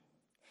help.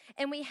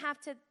 And we have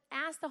to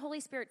ask the Holy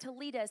Spirit to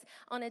lead us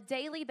on a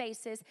daily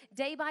basis,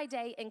 day by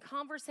day, and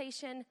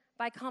conversation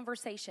by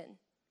conversation.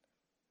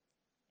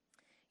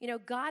 You know,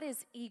 God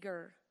is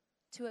eager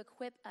to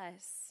equip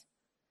us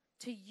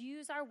to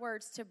use our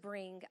words to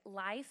bring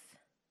life,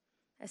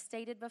 as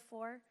stated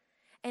before,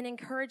 and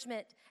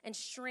encouragement and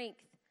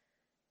strength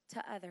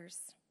to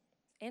others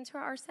and to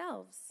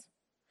ourselves.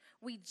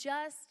 We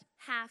just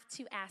have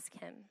to ask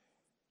him.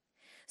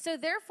 So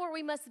therefore,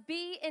 we must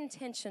be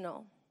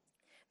intentional,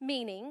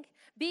 meaning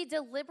be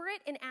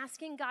deliberate in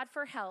asking God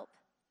for help,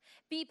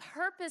 be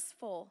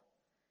purposeful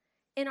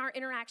in our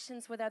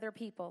interactions with other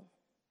people.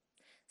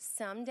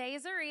 Some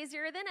days are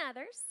easier than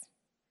others,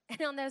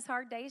 and on those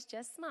hard days,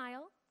 just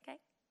smile, okay?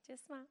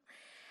 Just smile.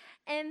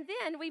 And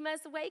then we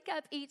must wake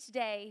up each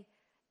day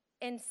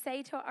and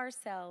say to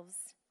ourselves,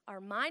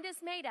 our mind is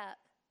made up.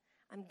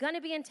 I'm going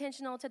to be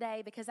intentional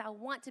today because I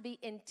want to be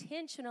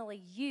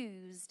intentionally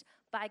used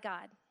by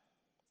God.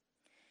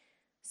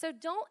 So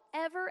don't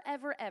ever,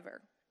 ever,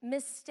 ever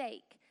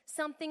mistake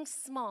something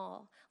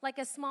small, like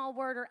a small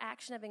word or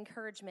action of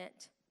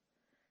encouragement,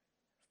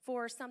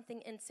 for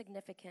something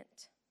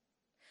insignificant.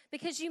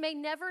 Because you may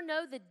never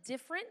know the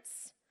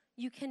difference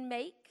you can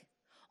make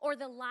or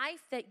the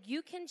life that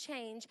you can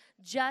change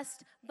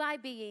just by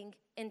being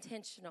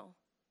intentional.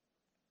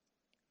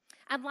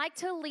 I'd like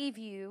to leave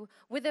you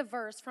with a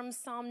verse from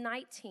Psalm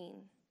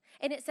 19.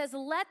 And it says,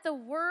 "Let the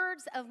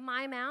words of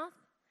my mouth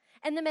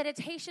and the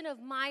meditation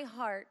of my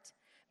heart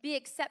be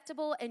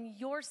acceptable in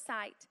your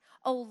sight,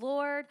 O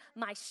Lord,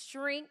 my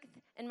strength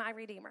and my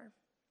Redeemer."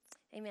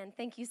 Amen.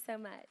 Thank you so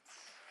much.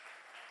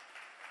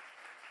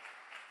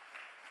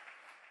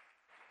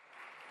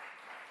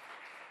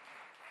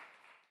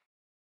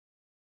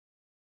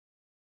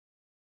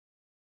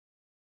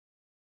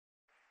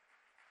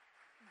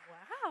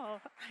 Wow,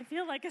 I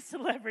feel like a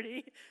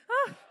celebrity.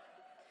 Oh.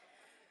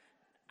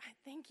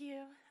 Thank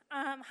you.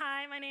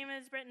 Hi, my name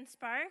is Britton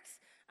Sparks.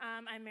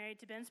 I'm married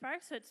to Ben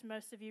Sparks, which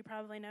most of you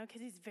probably know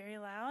because he's very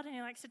loud and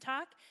he likes to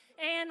talk.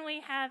 And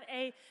we have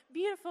a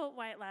beautiful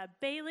white lab,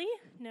 Bailey.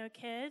 No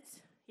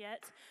kids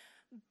yet.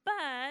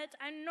 But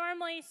I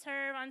normally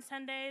serve on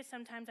Sundays.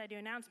 Sometimes I do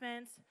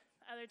announcements.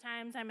 Other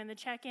times I'm in the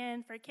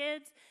check-in for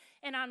kids.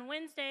 And on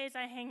Wednesdays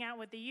I hang out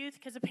with the youth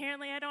because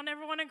apparently I don't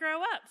ever want to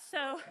grow up.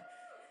 So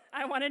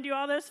I want to do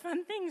all those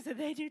fun things that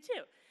they do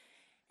too.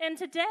 And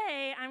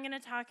today, I'm going to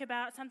talk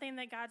about something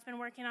that God's been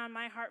working on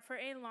my heart for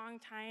a long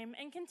time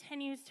and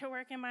continues to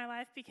work in my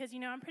life because,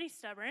 you know, I'm pretty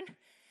stubborn,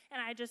 and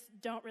I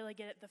just don't really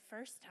get it the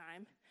first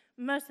time,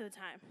 most of the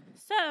time.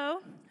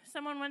 So,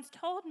 someone once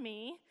told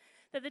me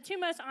that the two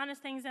most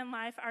honest things in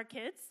life are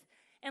kids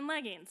and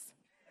leggings.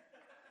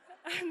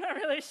 I'm not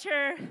really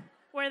sure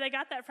where they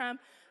got that from,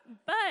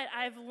 but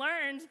I've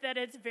learned that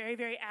it's very,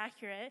 very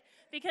accurate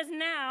because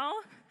now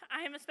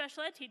I am a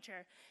special ed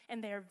teacher,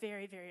 and they are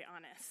very, very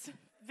honest.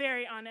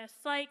 Very honest.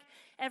 Like,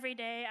 every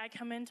day I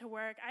come into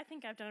work, I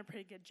think I've done a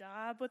pretty good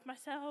job with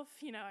myself.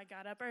 You know, I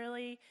got up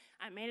early,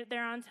 I made it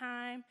there on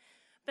time.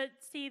 But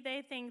see,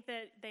 they think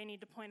that they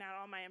need to point out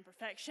all my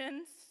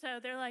imperfections.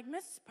 So they're like,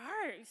 "Miss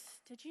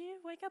Sparks, did you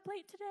wake up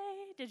late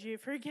today? Did you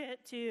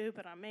forget to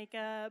put on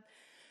makeup?"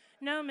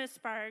 "No, Miss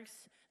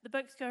Sparks, the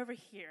books go over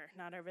here,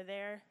 not over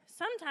there."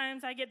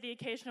 Sometimes I get the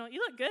occasional, "You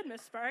look good,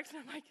 Miss Sparks." And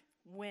I'm like,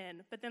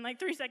 when? But then like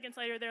 3 seconds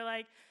later, they're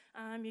like,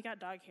 "You got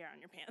dog hair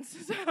on your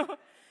pants." So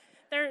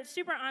they're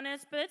super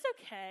honest, but it's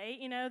okay.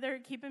 You know, they're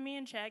keeping me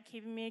in check,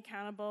 keeping me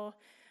accountable.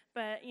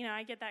 But, you know,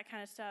 I get that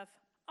kind of stuff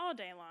all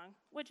day long,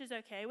 which is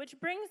okay. Which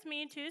brings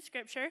me to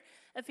Scripture,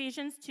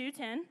 Ephesians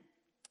 2:10.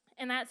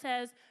 And that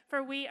says,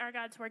 "For we are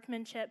God's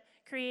workmanship,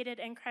 created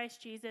in Christ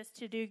Jesus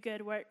to do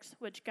good works,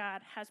 which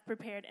God has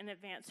prepared in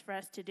advance for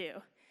us to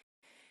do."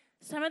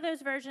 Some of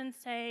those versions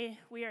say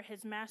we are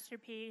his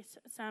masterpiece.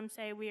 Some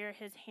say we are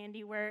his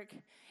handiwork.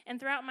 And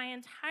throughout my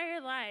entire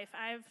life,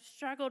 I've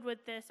struggled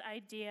with this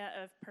idea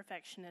of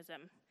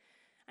perfectionism.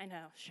 I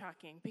know,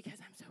 shocking,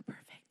 because I'm so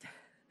perfect.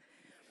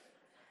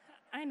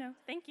 I know,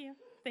 thank you.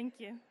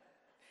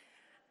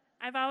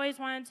 I've always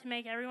wanted to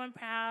make everyone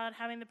proud,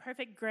 having the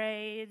perfect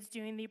grades,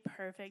 doing the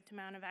perfect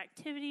amount of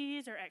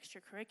activities or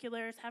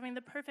extracurriculars, having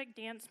the perfect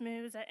dance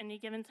moves at any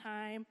given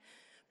time,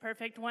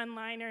 perfect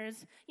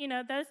one-liners, you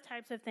know, those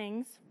types of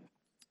things.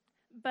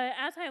 But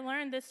as I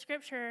learned this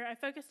scripture, I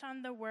focused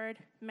on the word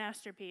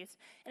masterpiece.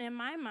 And in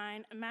my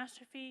mind, a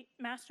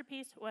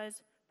masterpiece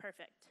was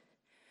perfect.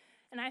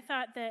 And I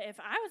thought that if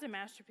I was a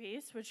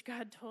masterpiece, which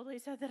God totally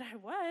said that I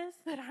was,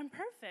 that I'm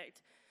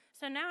perfect.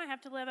 So now I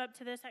have to live up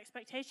to this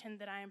expectation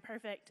that I am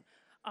perfect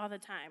all the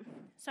time.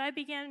 So I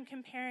began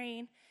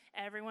comparing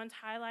everyone's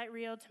highlight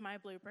reel to my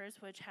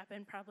bloopers, which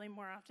happen probably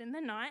more often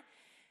than not.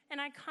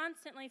 And I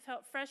constantly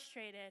felt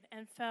frustrated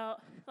and felt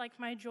like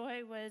my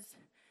joy was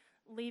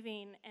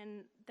leaving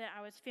and that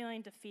I was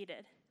feeling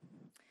defeated.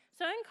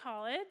 So in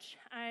college,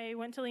 I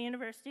went to the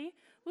university.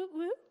 Whoop,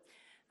 whoop.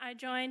 I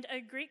joined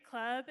a Greek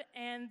club,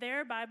 and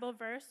their Bible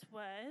verse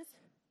was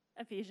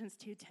Ephesians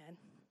 2:10.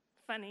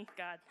 Funny,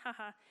 God,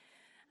 haha.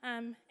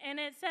 And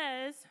it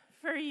says,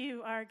 "For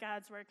you are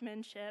God's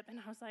workmanship." And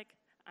I was like,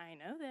 I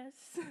know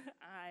this.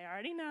 I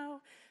already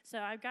know. So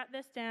I've got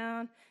this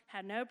down,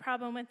 had no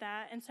problem with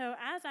that. And so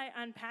as I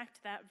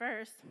unpacked that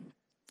verse,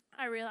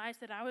 I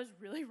realized that I was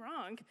really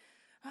wrong.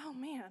 Oh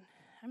man,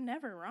 I'm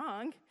never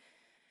wrong.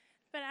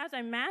 But as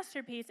a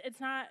masterpiece, it's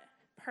not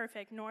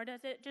perfect, nor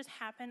does it just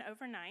happen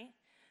overnight.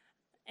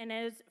 And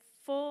it is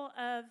full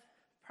of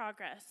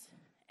progress.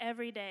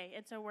 Every day,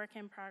 it's a work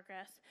in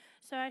progress.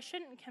 So I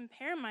shouldn't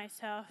compare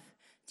myself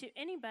to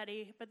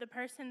anybody but the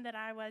person that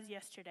I was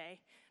yesterday,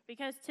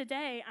 because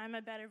today I'm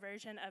a better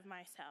version of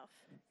myself.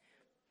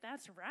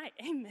 That's right.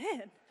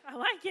 Amen. I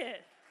like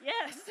it.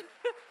 Yes.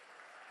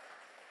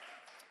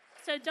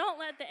 So don't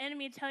let the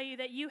enemy tell you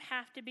that you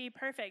have to be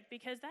perfect,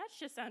 because that's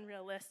just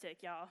unrealistic,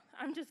 y'all.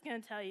 I'm just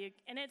going to tell you,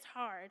 and it's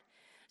hard.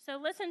 So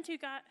listen to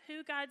God,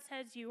 who God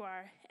says you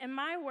are. And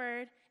my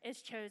word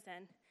is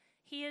chosen.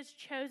 He has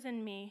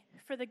chosen me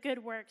for the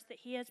good works that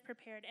he has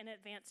prepared in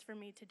advance for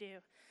me to do.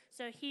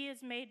 So he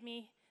has made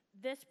me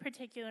this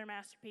particular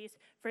masterpiece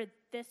for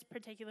this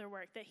particular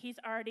work that he's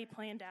already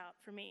planned out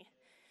for me.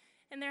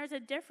 And there's a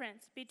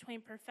difference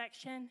between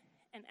perfection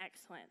and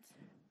excellence.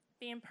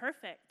 Being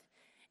perfect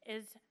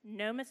is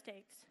no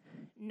mistakes,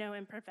 no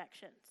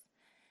imperfections.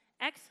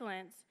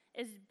 Excellence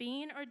is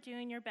being or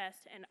doing your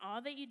best in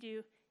all that you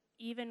do,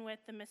 even with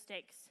the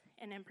mistakes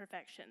and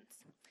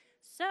imperfections.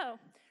 So,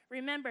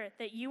 remember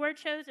that you are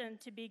chosen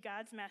to be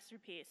God's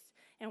masterpiece,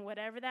 and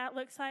whatever that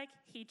looks like,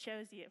 he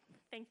chose you.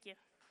 Thank you.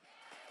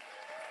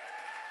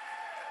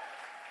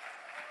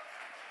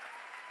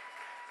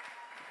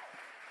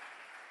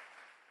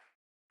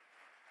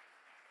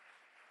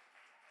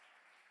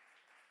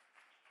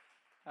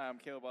 Hi, I'm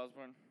Caleb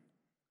Osborne,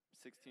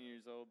 16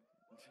 years old,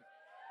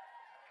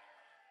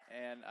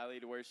 and I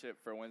lead worship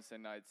for Wednesday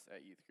nights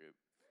at youth group.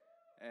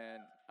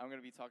 And I'm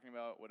going to be talking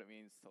about what it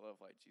means to love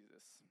like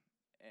Jesus.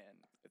 And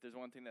if there's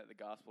one thing that the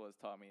gospel has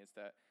taught me, it's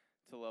that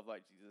to love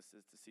like Jesus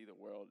is to see the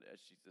world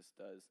as Jesus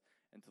does,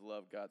 and to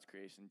love God's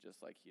creation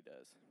just like he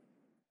does.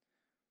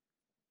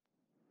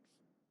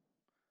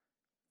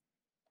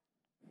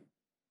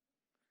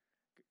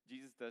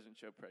 Jesus doesn't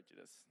show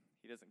prejudice.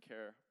 He doesn't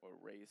care what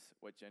race,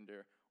 what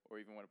gender, or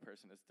even what a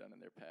person has done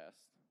in their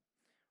past.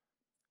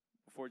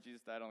 Before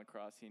Jesus died on the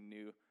cross, he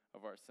knew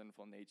of our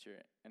sinful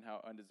nature and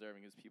how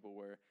undeserving his people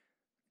were.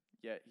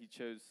 Yet he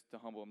chose to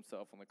humble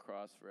himself on the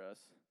cross for us.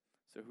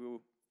 So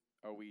who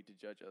are we to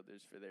judge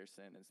others for their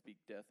sin and speak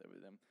death over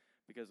them?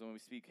 Because when we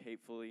speak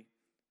hatefully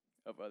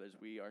of others,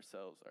 we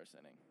ourselves are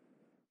sinning.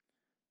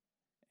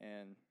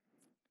 And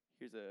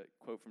here's a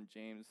quote from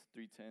James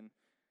 3:10.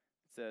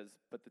 It says,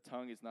 "But the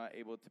tongue is not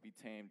able to be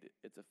tamed.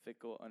 It's a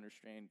fickle,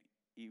 unrestrained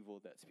evil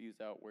that spews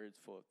out words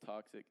full of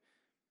toxic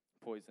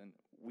poison.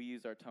 We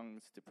use our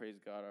tongues to praise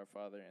God our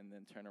Father and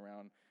then turn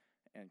around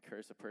and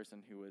curse a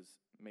person who was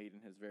made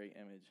in his very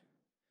image.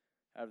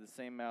 Out of the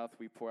same mouth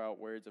we pour out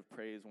words of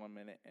praise one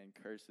minute and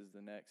curses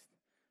the next.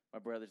 My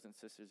brothers and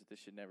sisters, this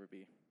should never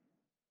be."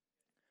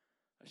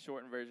 A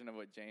shortened version of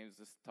what James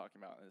is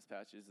talking about in this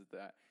passage is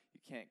that you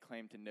can't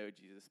claim to know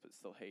Jesus but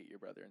still hate your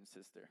brother and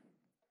sister.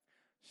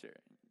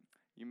 Sure,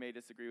 you may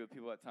disagree with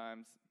people at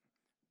times,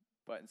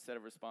 but instead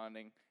of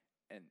responding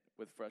and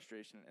with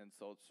frustration and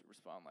insults,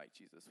 respond like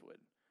Jesus would.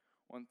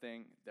 One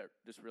thing that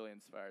just really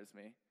inspires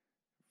me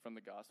from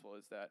the gospel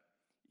is that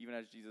even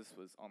as Jesus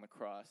was on the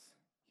cross,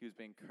 he was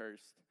being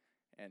cursed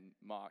and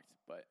mocked,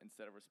 but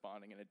instead of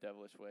responding in a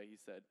devilish way, he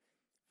said,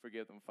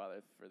 "Forgive them,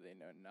 Father, for they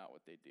know not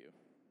what they do."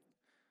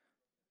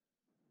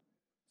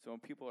 So when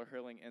people are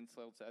hurling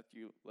insults at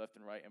you left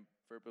and right and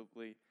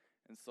verbally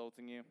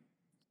insulting you,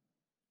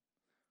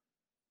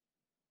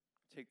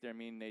 take their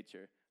mean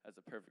nature as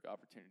a perfect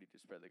opportunity to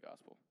spread the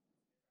gospel.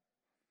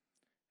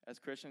 As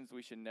Christians,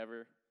 we should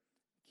never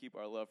keep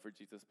our love for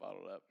Jesus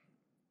bottled up.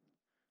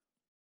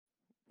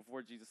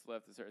 Before Jesus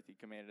left this earth, he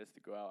commanded us to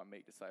go out and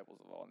make disciples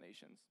of all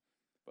nations.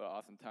 But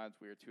oftentimes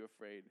we are too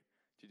afraid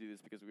to do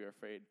this because we are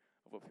afraid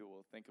of what people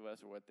will think of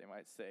us or what they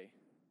might say.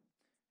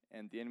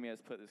 And the enemy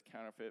has put this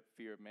counterfeit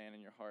fear of man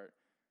in your heart,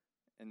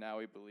 and now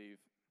we believe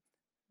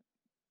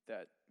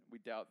that we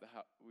doubt the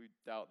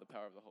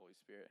power of the Holy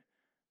Spirit,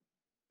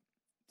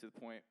 to the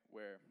point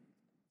where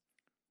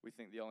we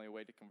think the only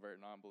way to convert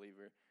a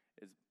non-believer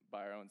is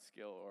by our own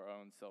skill or our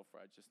own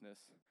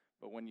self-righteousness.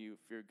 But when you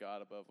fear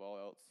God above all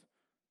else,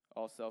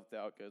 all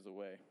self-doubt goes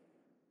away.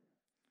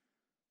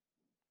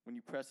 When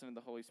you press into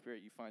the Holy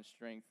Spirit, you find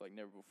strength like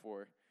never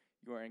before.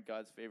 You are in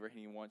God's favor, and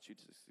he wants you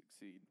to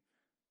succeed.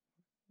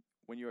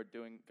 When you are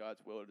doing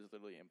God's will, it is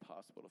literally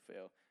impossible to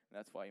fail, and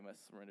that's why you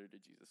must surrender to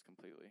Jesus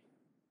completely.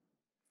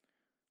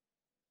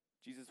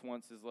 Jesus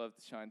wants his love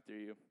to shine through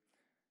you.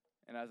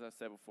 And as I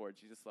said before,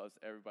 Jesus loves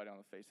everybody on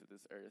the face of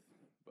this earth,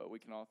 but we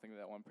can all think of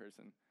that one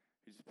person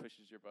who just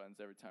pushes your buttons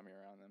every time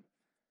you're around them.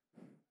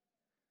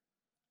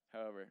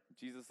 However,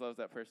 Jesus loves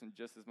that person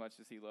just as much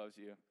as he loves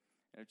you.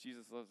 And if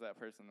Jesus loves that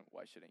person,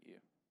 why shouldn't you?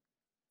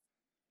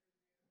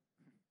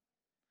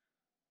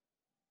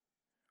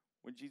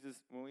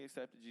 When we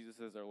accepted Jesus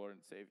as our Lord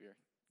and Savior,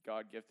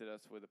 God gifted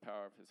us with the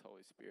power of his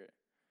Holy Spirit.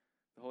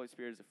 The Holy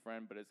Spirit is a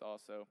friend, but is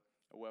also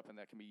a weapon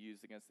that can be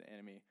used against the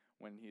enemy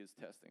when he is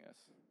testing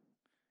us.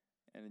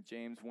 And in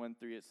James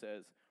 1:3 it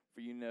says,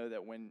 "For you know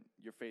that when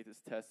your faith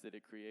is tested,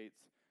 it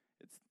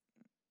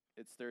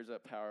stirs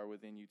up power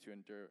within you to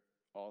endure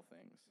all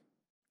things."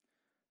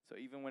 So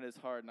even when it's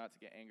hard not to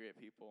get angry at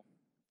people,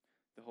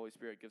 the Holy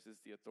Spirit gives us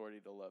the authority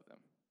to love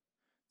them.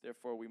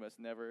 Therefore, we must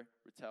never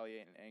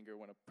retaliate in anger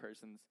when a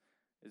person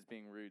is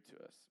being rude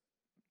to us.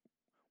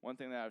 One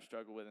thing that I've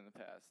struggled with in the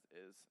past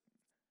is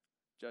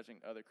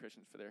judging other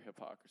Christians for their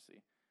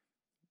hypocrisy.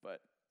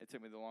 But it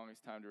took me the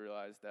longest time to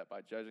realize that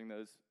by judging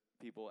those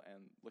people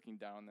and looking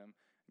down on them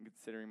and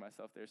considering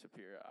myself their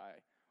superior,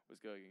 I was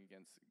going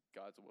against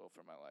God's will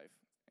for my life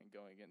and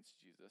going against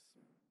Jesus.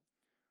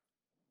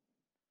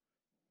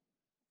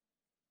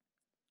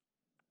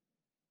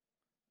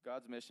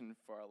 God's mission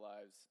for our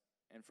lives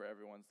and for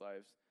everyone's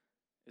lives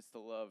is to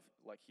love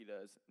like he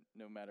does,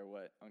 no matter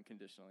what,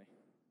 unconditionally.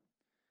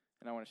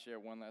 And I want to share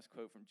one last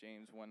quote from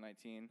James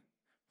 1:19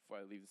 before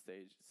I leave the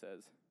stage. It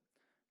says,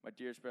 "My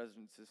dearest brothers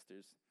and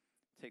sisters,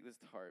 take this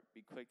to heart.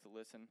 Be quick to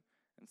listen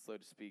and slow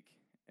to speak,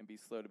 and be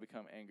slow to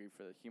become angry,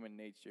 for human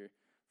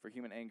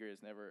anger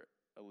is never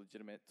a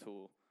legitimate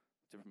tool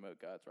to promote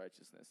God's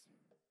righteousness."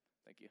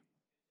 Thank you.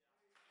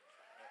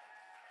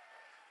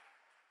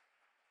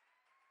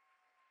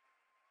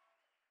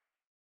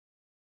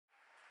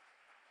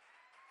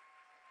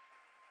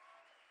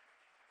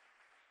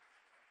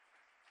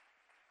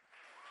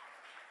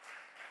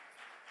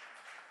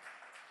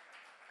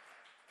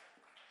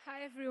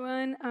 Hi,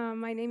 everyone.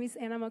 My name is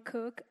Anna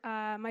McCook.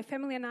 My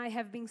family and I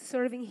have been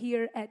serving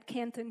here at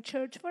Canton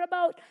Church for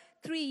about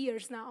 3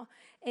 years now,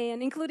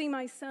 and including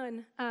my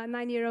son,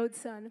 9-year-old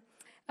son,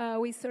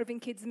 we serve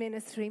in kids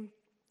ministry.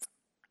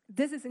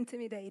 This is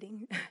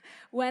intimidating.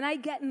 When I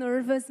get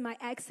nervous, my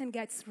accent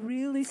gets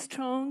really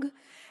strong.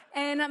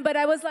 But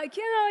I was like,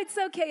 it's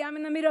okay. I'm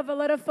in the middle of a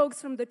lot of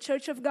folks from the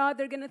Church of God.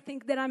 They're going to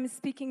think that I'm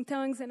speaking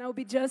tongues, and I'll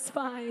be just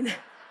fine.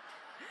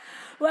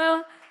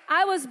 Well,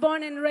 I was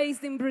born and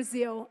raised in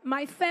Brazil.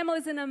 My family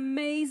is an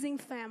amazing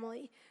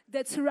family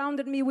that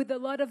surrounded me with a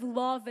lot of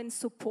love and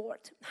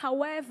support.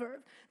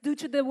 However, due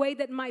to the way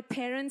that my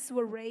parents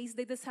were raised,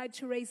 they decided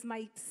to raise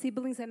my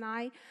siblings and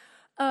I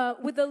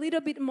with a little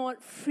bit more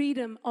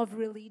freedom of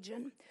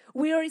religion.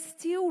 We are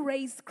still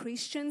raised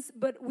Christians,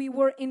 but we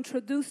were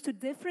introduced to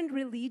different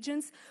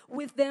religions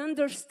with the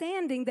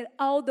understanding that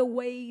all the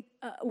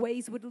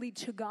ways would lead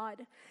to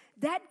God.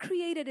 That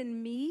created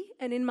in me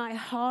and in my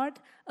heart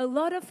a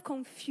lot of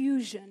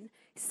confusion,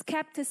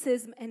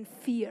 skepticism, and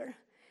fear.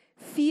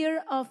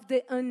 Fear of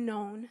the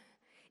unknown.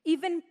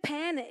 Even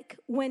panic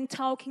when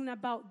talking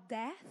about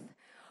death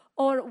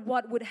or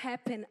what would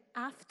happen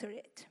after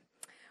it.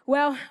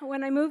 Well,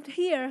 when I moved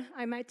here,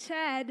 I met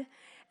Chad,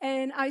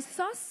 and I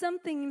saw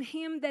something in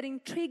him that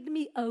intrigued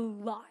me a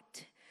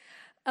lot.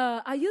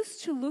 I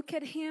used to look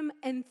at him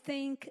and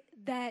think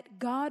that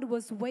God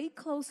was way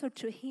closer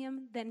to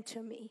him than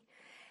to me.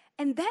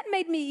 And that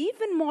made me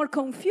even more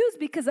confused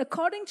because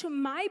according to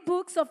my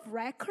books of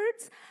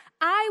records,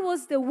 I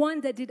was the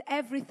one that did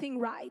everything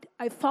right.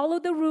 I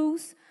followed the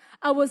rules.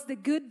 I was the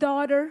good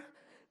daughter,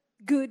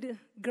 good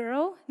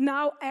girl,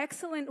 now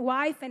excellent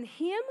wife. And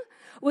him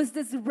was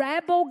this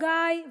rebel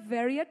guy,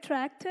 very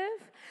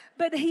attractive.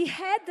 But he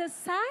had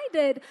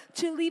decided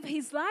to live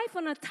his life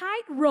on a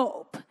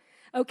tightrope.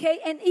 Okay,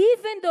 and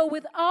even though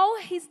with all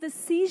his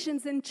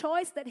decisions and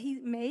choice that he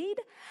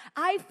made,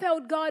 I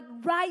felt God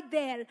right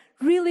there,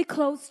 really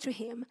close to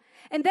him.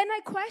 And then I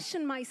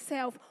questioned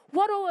myself,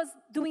 what I was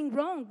doing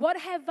wrong? What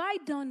have I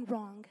done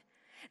wrong?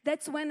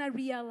 That's when I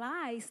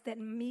realized that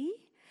me,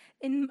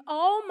 in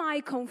all my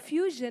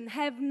confusion,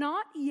 have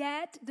not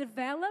yet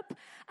developed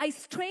a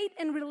straight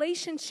and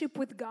relationship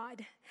with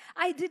God.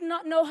 I did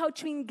not know how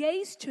to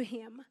engage to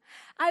him.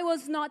 I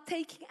was not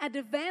taking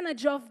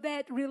advantage of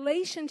that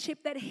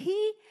relationship that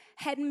he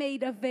had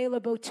made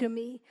available to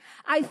me.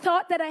 I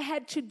thought that I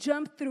had to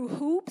jump through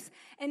hoops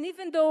and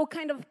even though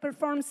kind of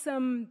perform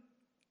some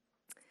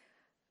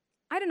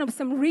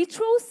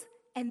rituals,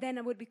 and then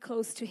I would be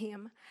close to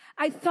him.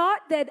 I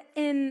thought that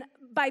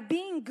by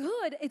being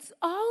good, it's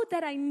all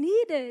that I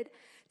needed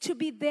to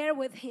be there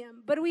with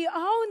him. But we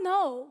all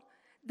know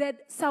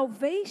that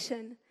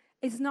salvation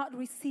is not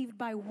received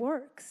by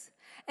works.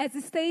 As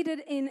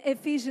stated in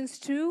Ephesians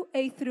 2,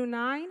 8 through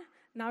 9,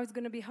 now it's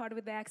going to be hard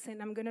with the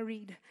accent, I'm going to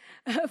read.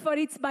 For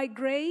it's by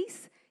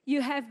grace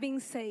you have been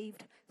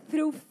saved,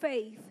 through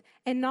faith,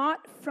 and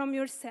not from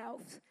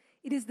yourselves.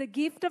 It is the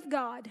gift of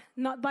God,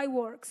 not by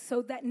works,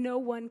 so that no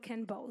one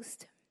can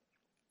boast.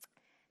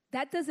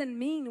 That doesn't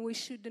mean we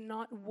should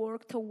not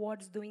work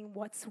towards doing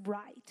what's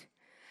right.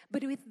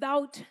 But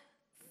without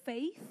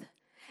faith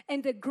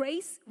and the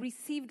grace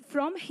received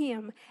from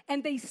him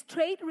and a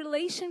straight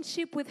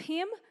relationship with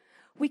him,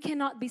 we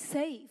cannot be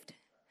saved.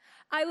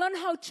 I learned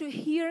how to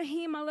hear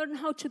him, I learned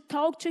how to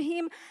talk to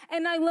him,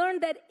 and I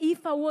learned that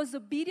if I was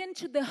obedient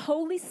to the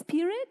Holy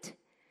Spirit,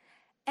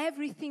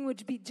 everything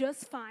would be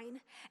just fine.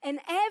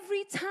 And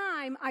every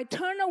time I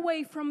turn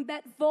away from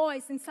that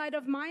voice inside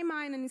of my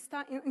mind and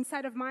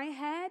inside of my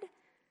head,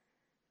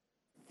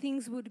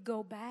 things would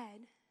go bad.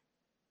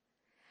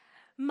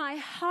 My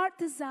heart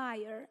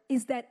desire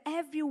is that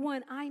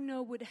everyone I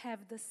know would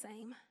have the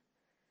same.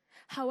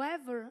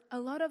 However, a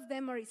lot of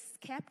them are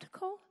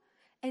skeptical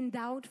and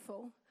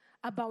doubtful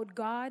about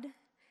God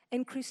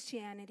and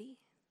Christianity.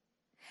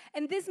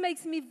 And this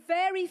makes me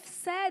very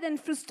sad and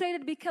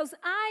frustrated because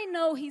I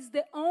know He's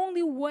the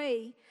only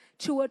way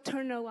to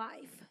eternal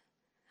life.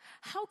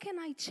 How can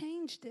I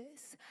change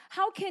this?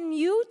 How can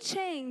you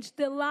change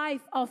the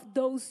life of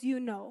those you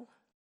know?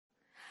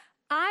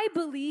 I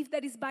believe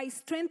that is by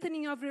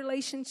strengthening your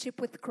relationship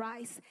with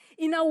Christ.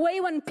 In a way,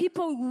 when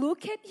people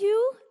look at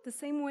you, the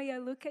same way I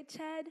look at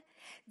Chad,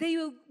 they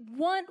will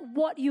want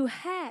what you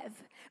have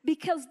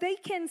because they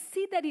can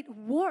see that it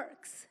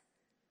works.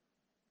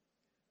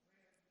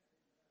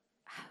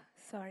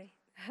 Sorry.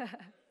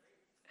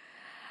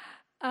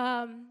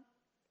 I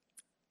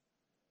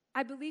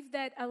believe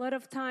that a lot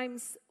of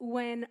times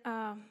when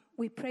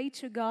we pray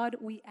to God,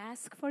 we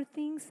ask for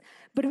things,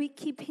 but we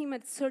keep Him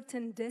at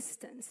certain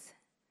distance.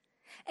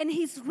 And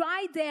He's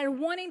right there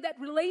wanting that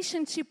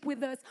relationship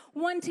with us,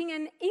 wanting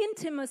an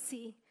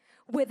intimacy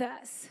with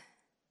us.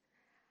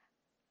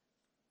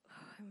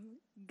 I'm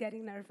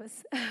getting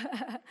nervous.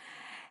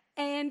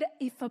 And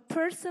if a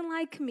person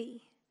like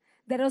me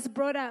that was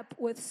brought up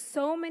with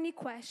so many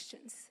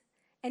questions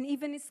and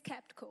even is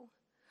skeptical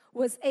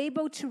was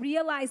able to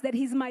realize that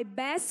He's my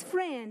best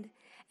friend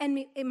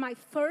and my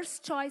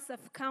first choice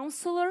of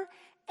counselor,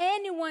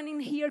 anyone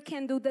in here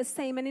can do the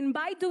same. And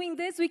by doing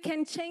this, we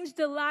can change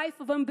the life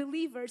of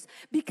unbelievers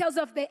because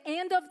at the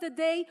end of the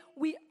day,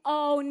 we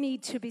all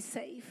need to be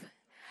saved.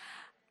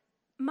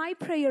 My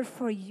prayer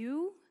for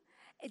you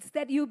is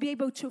that you'll be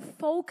able to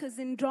focus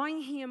in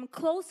drawing Him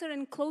closer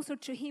and closer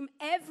to Him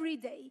every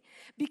day.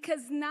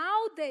 Because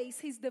nowadays,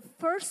 He's the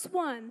first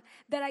one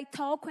that I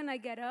talk when I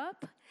get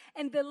up,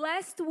 and the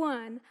last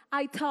one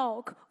I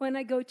talk when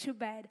I go to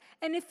bed.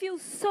 And it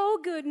feels so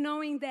good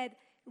knowing that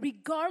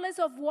regardless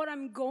of what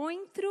I'm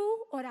going through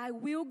or I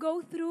will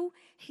go through,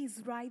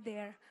 He's right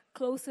there,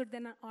 closer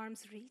than an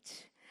arm's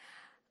reach.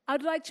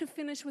 I'd like to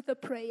finish with a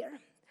prayer.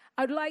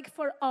 I'd like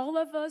for all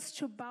of us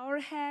to bow our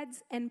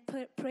heads and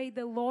pray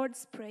the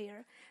Lord's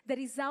Prayer. That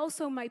is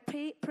also my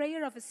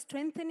prayer of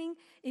strengthening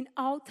in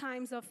all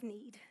times of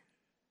need.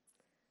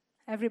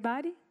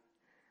 Everybody?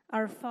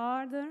 Our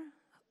Father,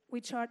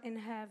 which art in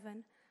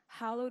heaven,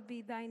 hallowed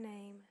be thy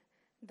name.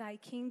 Thy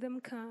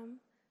kingdom come,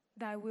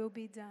 thy will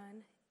be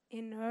done,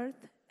 in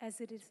earth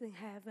as it is in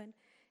heaven.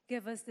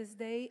 Give us this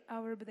day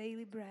our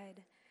daily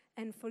bread,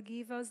 and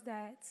forgive us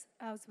debts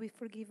as we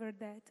forgive our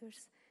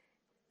debtors.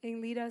 And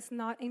lead us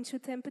not into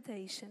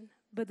temptation,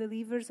 but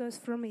deliver us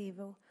from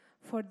evil.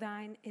 For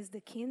thine is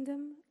the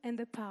kingdom and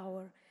the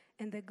power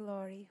and the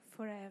glory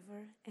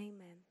forever.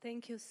 Amen.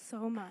 Thank you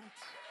so much.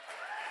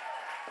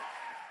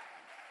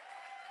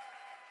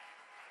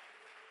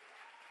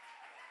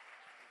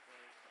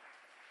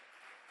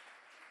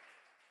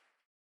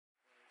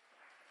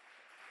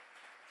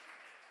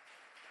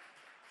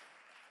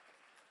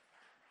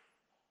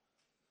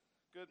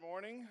 Good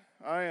morning.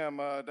 I am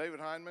David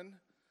Heineman.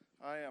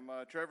 I am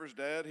Trevor's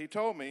dad. He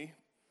told me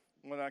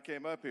when I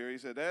came up here, he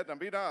said, Dad, now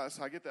be nice.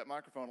 I get that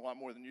microphone a lot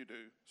more than you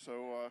do,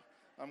 so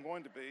I'm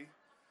going to be.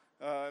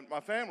 My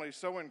family's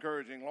so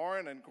encouraging.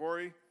 Lauren and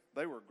Corey,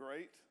 they were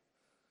great.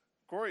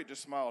 Corey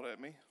just smiled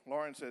at me.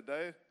 Lauren said,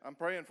 Dad, I'm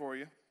praying for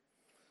you.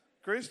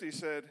 Christy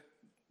said,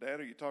 Dad,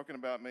 are you talking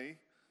about me?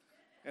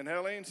 And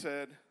Helene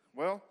said,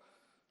 well,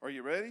 are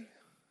you ready?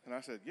 And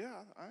I said, yeah,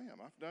 I am.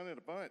 I've done it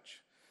a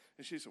bunch.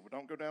 And she said, well,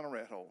 don't go down a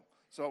rat hole.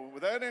 So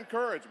with that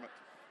encouragement,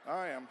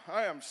 I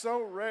am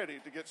so ready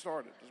to get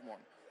started this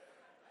morning.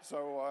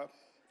 So,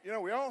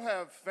 we all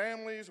have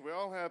families. We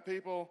all have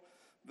people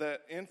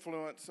that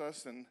influence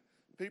us and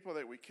people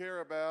that we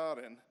care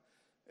about. And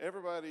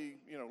everybody,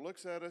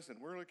 looks at us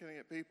and we're looking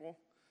at people.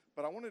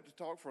 But I wanted to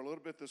talk for a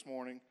little bit this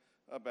morning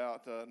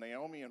about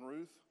Naomi and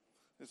Ruth.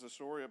 It's a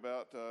story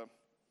about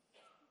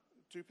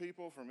two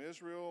people from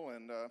Israel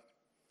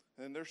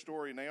and their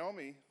story.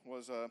 Naomi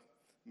was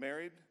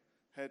married,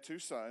 had two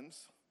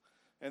sons.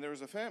 And there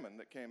was a famine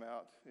that came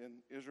out in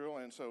Israel,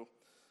 and so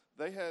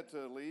they had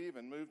to leave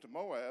and move to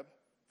Moab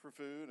for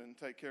food and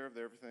take care of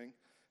everything.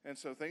 And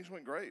so things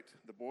went great.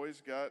 The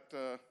boys got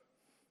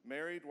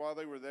married while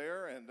they were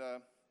there, and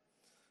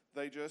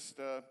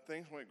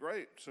things went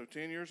great. So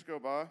 10 years go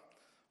by.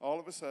 All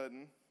of a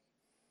sudden,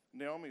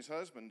 Naomi's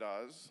husband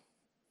dies,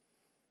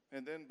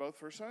 and then both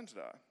her sons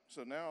die.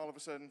 So now all of a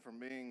sudden, from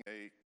being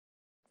a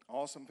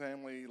awesome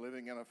family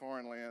living in a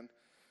foreign land,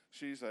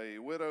 she's a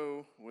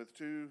widow with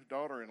two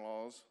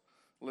daughter-in-laws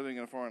living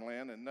in a foreign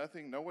land and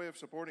no way of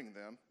supporting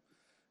them.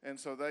 And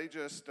so they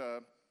just,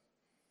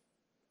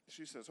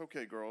 she says,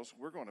 okay, girls,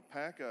 we're going to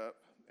pack up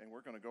and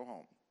we're going to go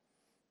home.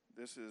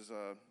 This is,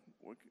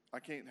 I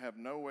can't have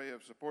no way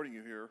of supporting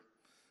you here,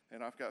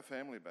 and I've got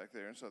family back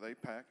there. And so they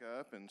pack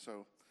up, and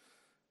so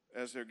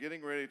as they're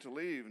getting ready to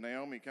leave,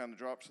 Naomi kind of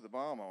drops the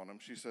bomb on them.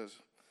 She says,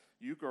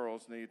 you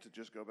girls need to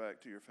just go back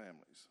to your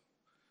families.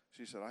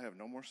 She said, I have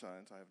no more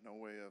sons. I have no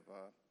way of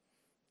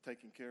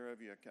taking care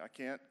of you. I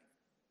can't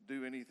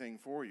do anything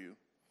for you.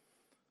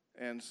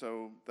 And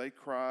so they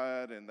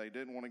cried, and they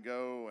didn't want to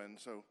go. And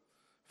so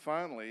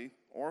finally,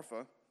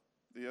 Orpha,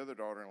 the other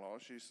daughter-in-law,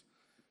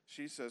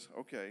 she says,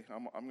 okay,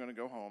 I'm going to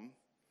go home.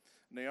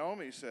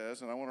 Naomi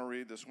says, and I want to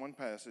read this one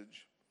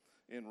passage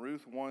in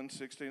Ruth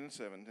 1:16 and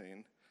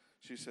 17.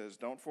 She says,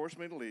 don't force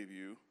me to leave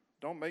you.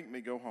 Don't make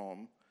me go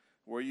home.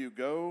 Where you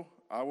go,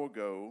 I will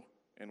go,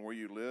 and where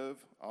you live,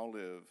 I'll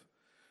live.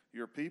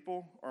 Your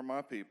people are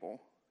my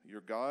people.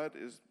 Your God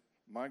is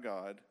my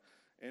God,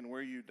 and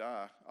where you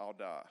die, I'll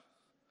die.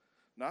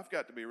 Now, I've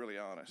got to be really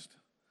honest.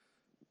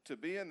 To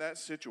be in that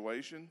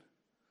situation,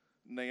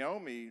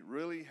 Naomi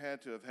really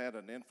had to have had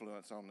an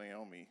influence on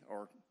Naomi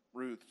or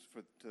Ruth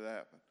to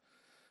happen.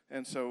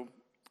 And so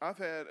I've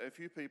had a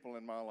few people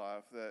in my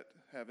life that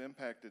have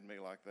impacted me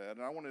like that,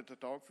 and I wanted to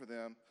talk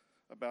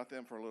about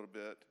them for a little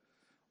bit.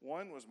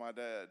 One was my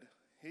dad.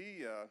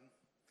 He,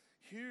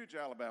 huge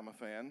Alabama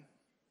fan.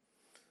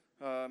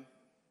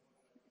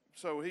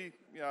 So he,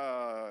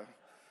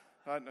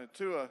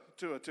 Tua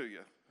to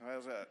you.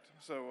 How's that?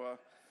 So,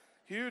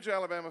 huge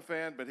Alabama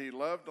fan, but he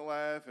loved to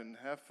laugh and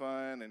have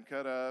fun and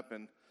cut up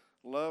and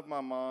loved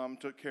my mom,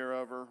 took care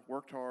of her,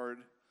 worked hard,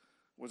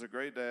 was a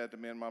great dad to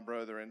me and my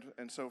brother.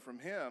 And so from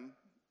him,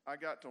 I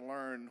got to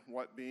learn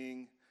what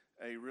being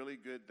a really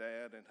good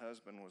dad and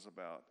husband was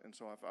about. And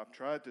so I've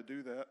tried to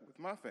do that with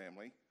my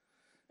family.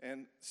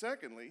 And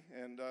secondly,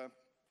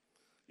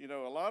 a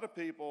lot of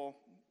people,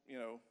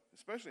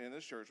 especially in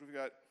this church, we've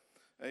got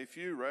a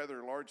few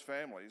rather large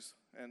families.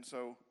 And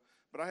so,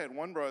 but I had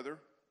one brother.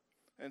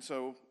 And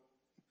so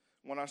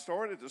when I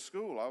started the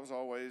school, I was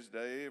always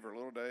Dave or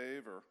Little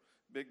Dave or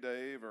Big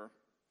Dave or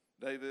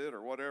David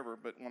or whatever.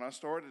 But when I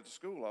started the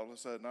school, all of a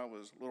sudden I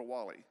was Little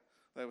Wally.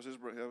 That was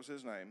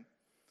his name.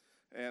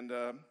 And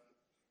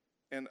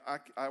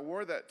I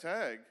wore that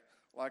tag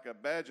like a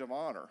badge of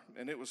honor.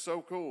 And it was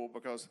so cool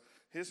because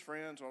his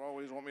friends would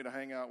always want me to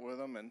hang out with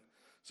them. And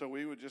so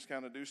we would just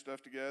kind of do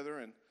stuff together.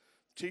 And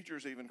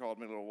teachers even called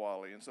me Little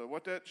Wally. And so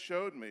what that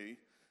showed me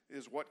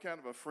is what kind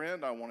of a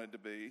friend I wanted to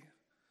be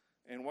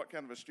and what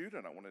kind of a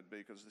student I wanted to be,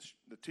 because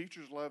the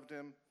teachers loved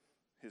him,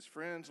 his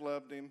friends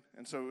loved him,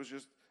 and so it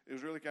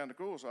was really kind of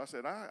cool. So I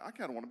said, I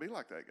kind of want to be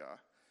like that guy.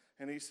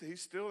 And he's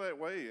still that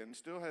way and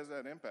still has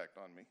that impact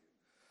on me.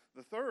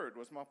 The third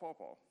was my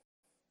pawpaw.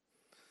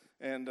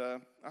 And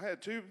I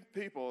had two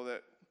people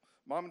that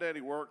Mom and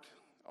Daddy worked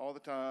all the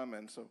time,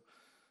 and so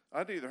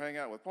I'd either hang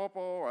out with pawpaw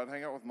or I'd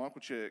hang out with my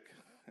Uncle Chick.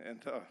 And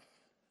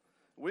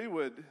we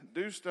would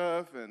do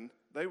stuff, and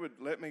they would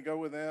let me go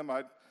with them.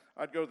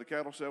 I'd go to the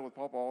cattle sale with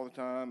Papa all the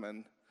time,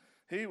 and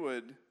he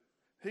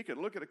could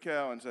look at a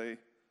cow and say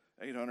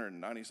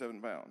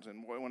 897 pounds.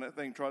 And when that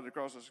thing trotted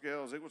across the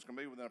scales, it was going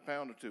to be within a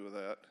pound or two of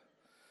that.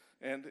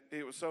 And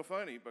it was so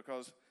funny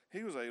because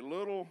he was a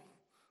little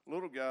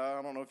guy.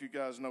 I don't know if you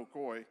guys know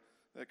Coy,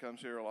 that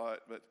comes here a lot,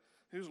 but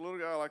he was a little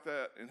guy like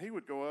that, and he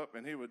would go up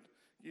and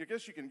I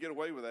guess you can get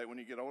away with that when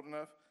you get old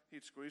enough.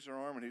 He'd squeeze her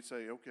arm and he'd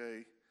say,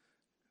 okay,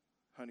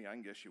 honey, I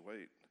can guess your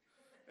weight.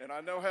 And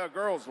I know how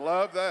girls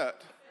love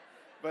that.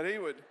 But he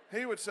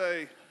would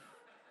say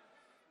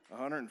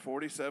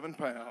 147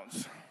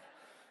 pounds.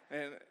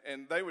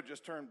 And they would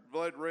just turn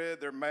blood red.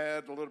 They're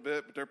mad a little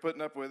bit, but they're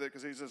putting up with it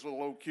because he's this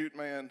little old cute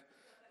man.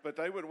 But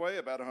they would weigh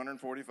about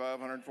 145,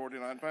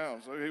 149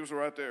 pounds. So he was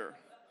right there.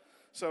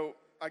 So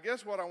I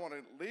guess what I want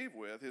to leave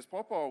with is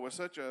Pawpaw was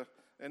such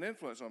an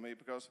influence on me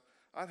because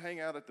I'd hang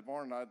out at the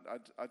barn and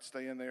I'd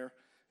stay in there,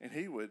 and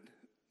he would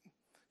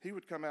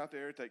come out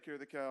there, take care of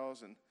the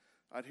cows, and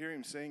I'd hear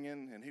him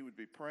singing, and he would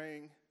be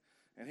praying,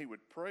 and he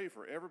would pray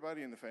for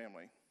everybody in the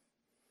family.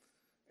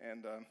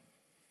 And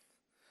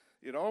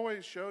it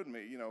always showed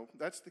me,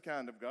 that's the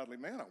kind of godly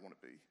man I want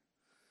to be.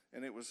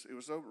 And it was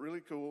so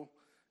really cool.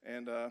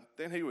 And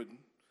then he would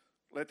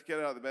let the cat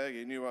out of the bag.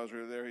 He knew I was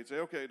really there. He'd say,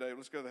 okay, Dave,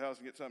 let's go to the house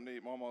and get something to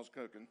eat. Mama's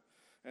cooking.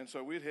 And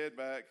so we'd head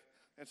back.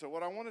 And so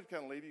what I wanted to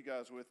kind of leave you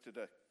guys with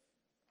today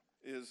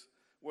is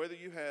whether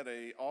you had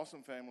an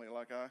awesome family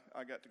like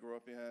I got to grow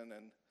up in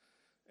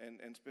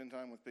and spend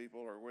time with people,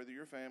 or whether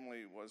your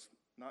family was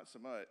not so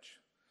much,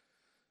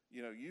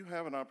 you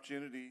have an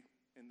opportunity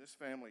in this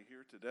family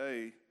here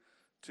today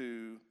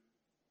to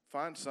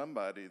find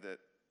somebody that,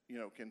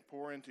 can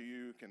pour into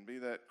you, can be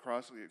that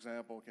Christly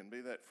example, can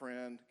be that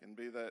friend, can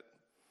be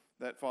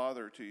that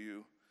father to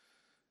you.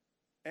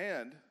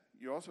 And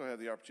you also have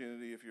the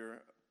opportunity, if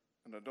you're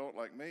an adult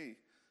like me,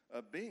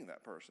 of being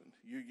that person.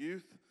 You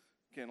youth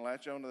can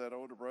latch on to that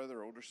older brother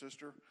or older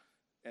sister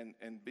and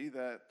be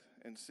that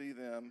and see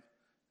them.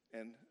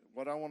 And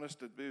what I want us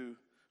to do,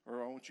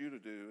 or I want you to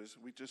do, is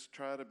we just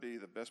try to be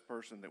the best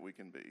person that we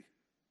can be.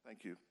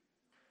 Thank you.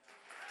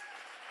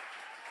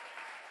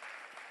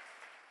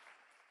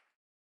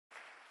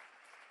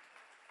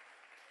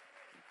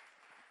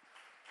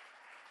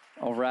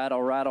 All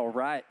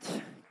right.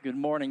 Good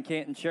morning,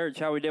 Canton Church.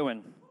 How we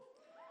doing?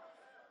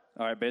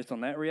 All right, based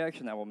on that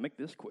reaction, I will make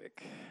this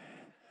quick.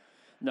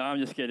 No, I'm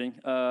just kidding.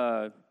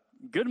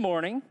 Good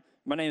morning.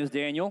 My name is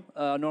Daniel.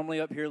 Normally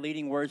up here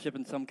leading worship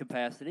in some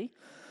capacity.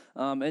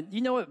 And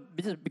you know what?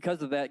 Just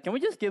because of that, can we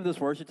just give this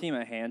worship team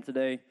a hand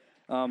today?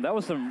 That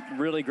was some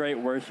really great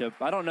worship.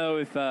 I don't know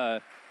if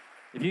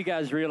you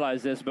guys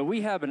realize this, but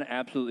we have an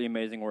absolutely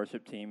amazing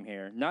worship team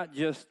here. Not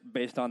just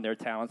based on their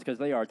talents, because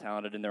they are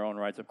talented in their own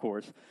rights, of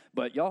course,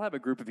 but y'all have a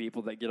group of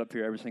people that get up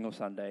here every single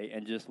Sunday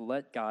and just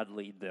let God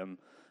lead them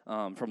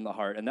from the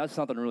heart. And that's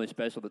something really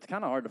special that's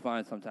kind of hard to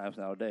find sometimes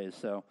nowadays.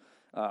 So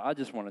I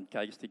just wanted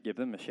to give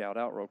them a shout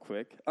out real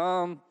quick.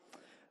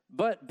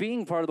 But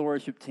being part of the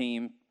worship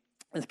team,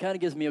 it kind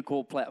of gives me a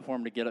cool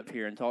platform to get up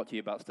here and talk to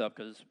you about stuff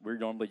because we're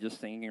normally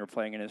just singing or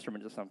playing an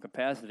instrument to some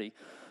capacity.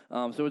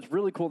 So it's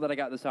really cool that I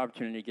got this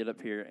opportunity to get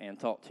up here and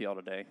talk to y'all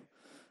today.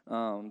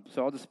 So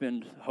I'll just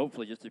spend,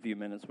 hopefully, just a few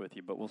minutes with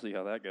you, but we'll see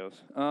how that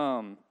goes.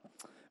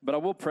 But I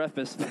will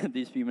preface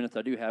these few minutes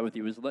I do have with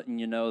you is letting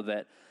you know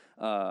that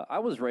I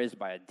was raised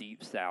by a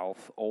deep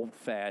South,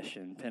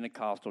 old-fashioned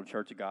Pentecostal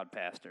Church of God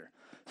pastor.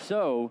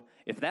 So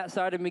if that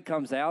side of me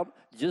comes out,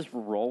 just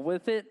roll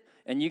with it.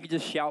 And you can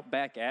just shout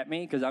back at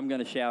me because I'm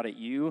going to shout at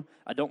you.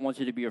 I don't want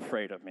you to be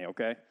afraid of me,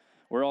 okay?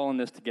 We're all in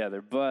this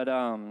together. But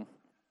I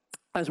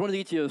just wanted to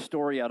get you a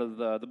story out of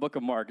the book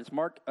of Mark. It's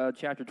Mark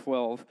chapter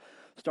 12,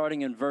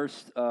 starting in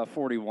verse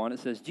 41. It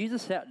says,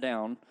 Jesus sat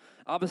down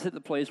opposite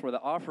the place where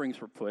the offerings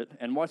were put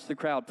and watched the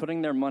crowd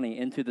putting their money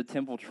into the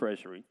temple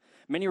treasury.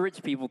 Many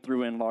rich people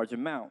threw in large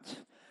amounts.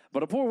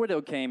 But a poor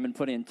widow came and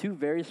put in 2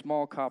 very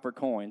small copper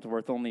coins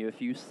worth only a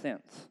few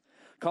cents.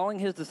 Calling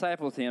his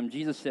disciples to him,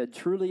 Jesus said,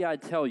 "Truly I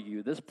tell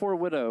you, this poor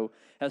widow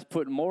has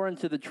put more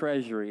into the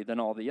treasury than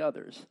all the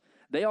others.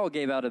 They all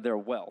gave out of their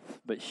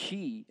wealth, but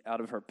she, out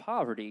of her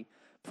poverty,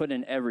 put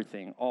in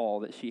everything,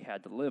 all that she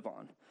had to live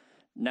on."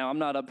 Now, I'm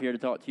not up here to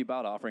talk to you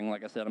about offering.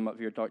 Like I said, I'm up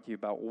here to talk to you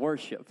about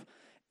worship.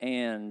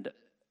 And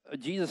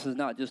Jesus is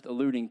not just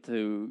alluding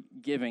to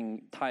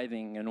giving,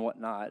 tithing, and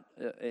whatnot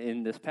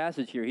in this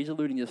passage here. He's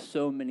alluding to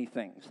so many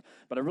things.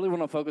 But I really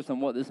want to focus on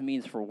what this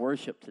means for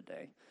worship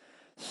today.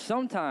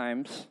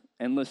 Sometimes,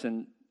 and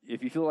listen,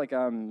 if you feel like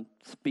I'm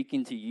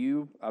speaking to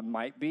you, I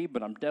might be,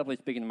 but I'm definitely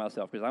speaking to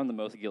myself because I'm the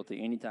most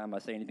guilty anytime I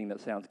say anything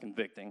that sounds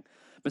convicting.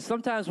 But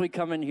sometimes we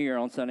come in here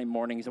on Sunday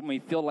mornings and we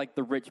feel like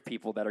the rich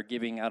people that are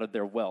giving out of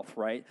their wealth,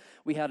 right?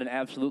 We had an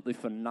absolutely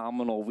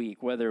phenomenal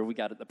week, whether we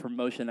got the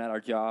promotion at our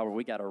job or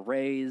we got a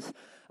raise,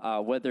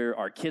 whether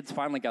our kids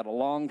finally got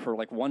along for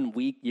like 1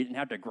 week. You didn't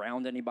have to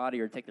ground anybody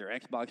or take their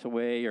Xbox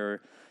away,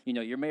 or, you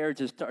know, your marriage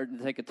is starting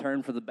to take a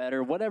turn for the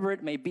better, whatever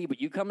it may be.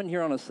 But you come in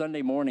here on a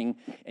Sunday morning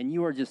and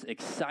you are just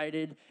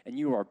excited and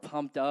you are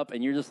pumped up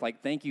and you're just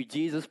like, thank you,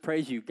 Jesus,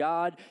 praise you,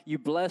 God, you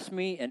bless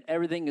me and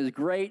everything is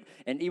great.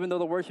 And even though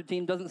the worship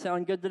team doesn't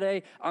sound good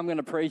today, I'm going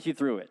to praise you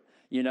through it,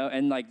 you know?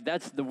 And like,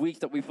 that's the weeks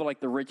that we feel like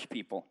the rich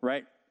people,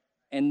 right?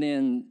 And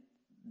then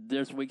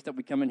there's weeks that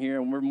we come in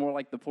here and we're more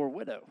like the poor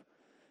widow.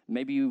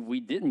 Maybe we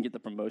didn't get the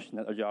promotion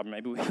at our job.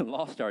 Maybe we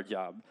lost our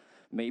job.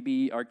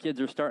 Maybe our kids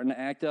are starting to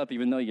act up,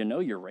 even though you know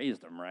you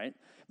raised them, right?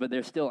 But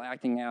they're still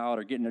acting out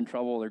or getting in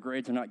trouble. Their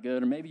grades are not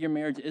good. Or maybe your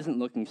marriage isn't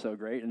looking so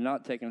great and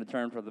not taking a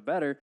turn for the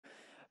better.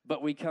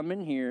 But we come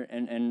in here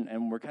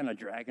and we're kind of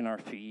dragging our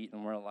feet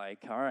and we're like,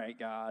 all right,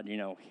 God, you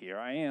know, here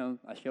I am.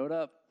 I showed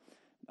up.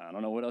 I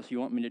don't know what else you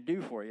want me to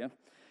do for you.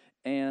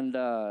 And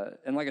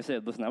like I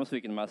said, listen, I'm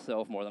speaking to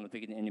myself more than I'm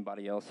speaking to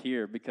anybody else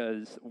here,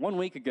 because 1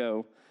 week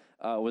ago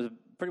was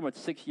pretty much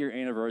 6-year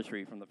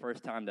anniversary from the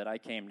first time that I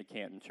came to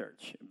Canton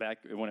Church, back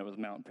when it was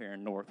Mount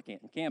Perrin North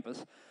Canton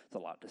campus. It's a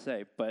lot to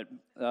say, but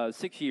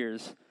 6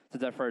 years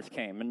since I first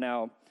came. And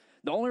now,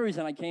 the only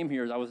reason I came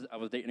here is I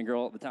was dating a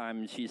girl at the time,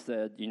 and she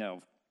said, you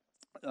know,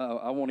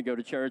 I want to go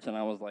to church, and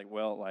I was like,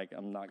 well, like,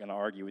 I'm not going to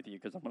argue with you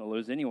because I'm going to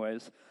lose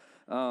anyways.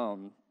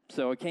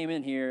 So I came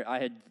in here. I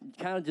had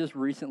kind of just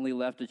recently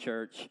left a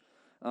church.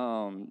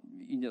 You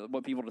know,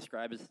 what people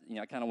describe as, you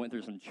know, I kind of went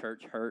through some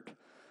church hurt.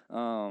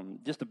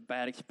 Just a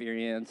bad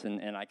experience,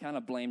 and I kind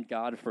of blamed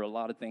God for a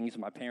lot of things,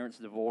 my parents'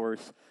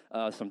 divorce,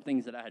 some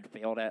things that I had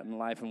failed at in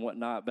life and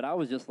whatnot, but I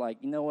was just like,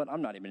 you know what,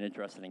 I'm not even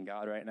interested in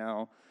God right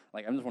now.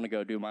 Like, I just want to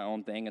go do my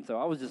own thing, and so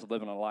I was just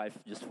living a life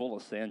just full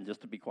of sin,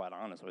 just to be quite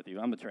honest with you.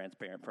 I'm a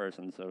transparent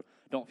person, so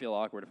don't feel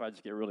awkward if I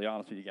just get really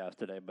honest with you guys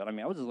today, but I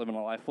mean, I was just living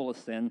a life full of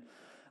sin,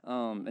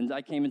 and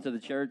I came into the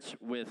church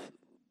with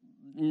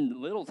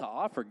little to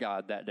offer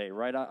God that day,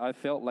 right? I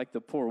felt like the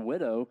poor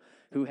widow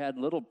who had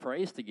little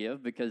praise to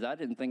give because I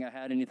didn't think I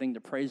had anything to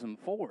praise him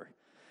for.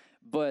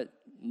 But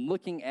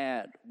looking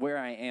at where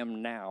I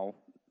am now,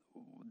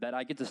 that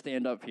I get to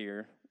stand up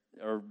here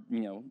or, you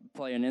know,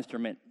 play an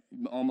instrument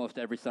almost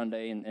every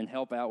Sunday and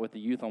help out with the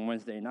youth on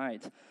Wednesday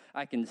nights,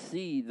 I can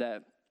see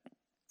that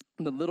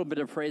the little bit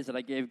of praise that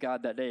I gave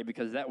God that day,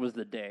 because that was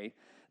the day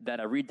that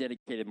I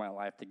rededicated my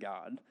life to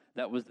God.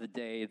 That was the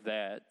day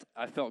that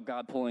I felt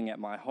God pulling at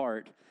my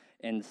heart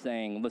and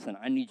saying, listen,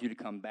 I need you to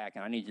come back,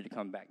 and I need you to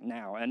come back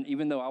now. And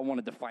even though I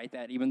wanted to fight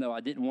that, even though I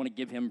didn't want to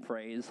give him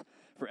praise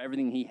for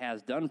everything he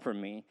has done for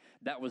me,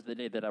 that was the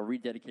day that I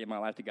rededicated my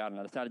life to God, and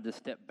I decided to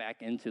step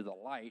back into the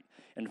light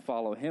and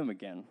follow him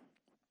again.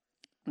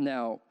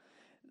 Now,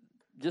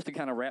 just to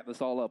kind of wrap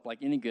this all up, like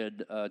any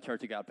good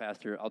Church of God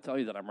pastor, I'll tell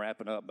you that I'm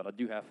wrapping up, but I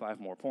do have 5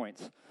 more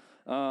points.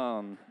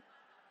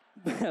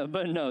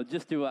 But no,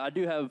 I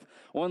do have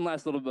one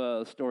last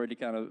little story to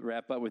kind of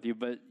wrap up with you.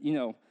 But,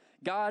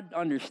 God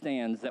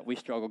understands that we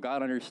struggle.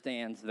 God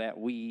understands that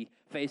we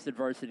face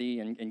adversity,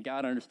 and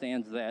God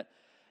understands that,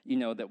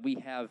 that we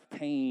have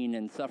pain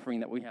and suffering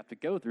that we have to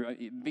go through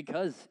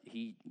because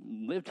he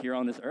lived here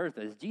on this earth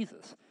as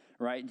Jesus,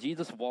 right?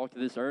 Jesus walked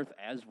this earth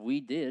as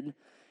we did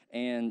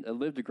and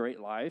lived a great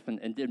life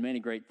and did many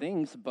great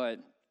things, but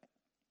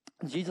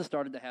Jesus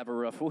started to have a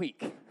rough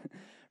week.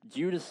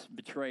 Judas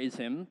betrays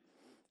him.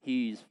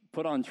 He's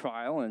put on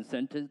trial and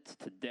sentenced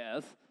to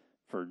death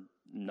for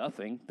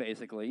nothing,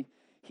 basically.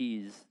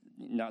 He's,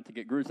 not to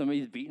get gruesome,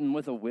 he's beaten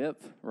with a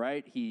whip,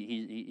 right?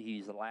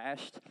 He's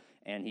lashed,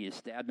 and he is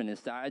stabbed in his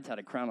sides, had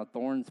a crown of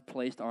thorns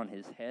placed on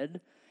his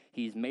head.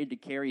 He's made to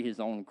carry his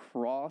own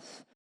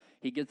cross.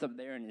 He gets up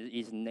there, and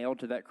he's nailed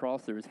to that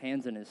cross. There's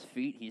hands and his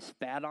feet. He's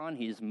spat on.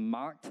 He's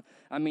mocked.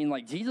 I mean,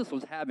 Jesus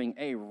was having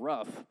a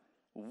rough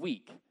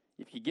week,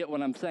 if you get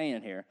what I'm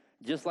saying here.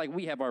 Just like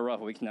we have our rough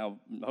weeks now,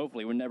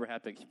 hopefully we'll never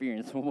have to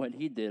experience what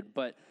he did.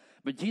 But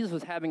Jesus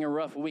was having a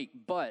rough week.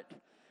 But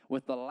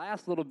with the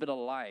last little bit of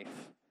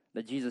life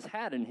that Jesus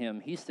had in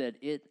him, he said,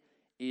 "It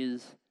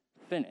is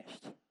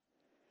finished."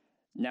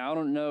 Now, I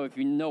don't know if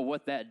you know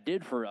what that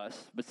did for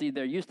us, but see,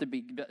 there used to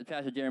be,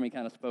 Pastor Jeremy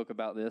kind of spoke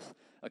about this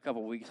a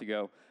couple weeks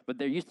ago, but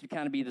there used to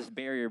kind of be this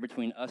barrier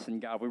between us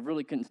and God. We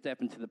really couldn't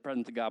step into the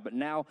presence of God, but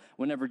now,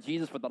 whenever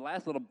Jesus, with the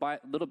last little bit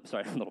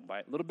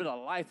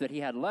of life that he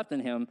had left in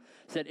him,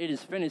 said, "It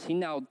is finished," he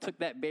now took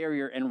that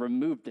barrier and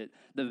removed it.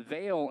 The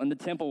veil in the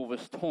temple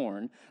was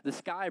torn. The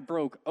sky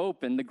broke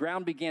open. The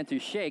ground began to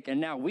shake,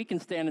 and now we can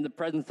stand in the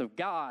presence of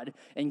God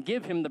and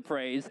give him the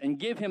praise and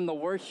give him the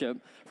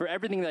worship for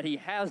everything that he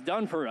has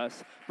done for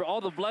us, for all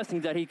the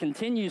blessings that he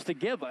continues to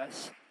give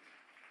us.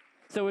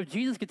 So if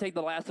Jesus could take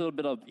the last little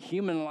bit of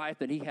human life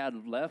that he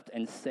had left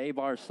and save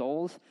our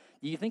souls,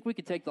 do you think we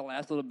could take the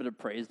last little bit of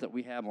praise that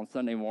we have on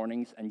Sunday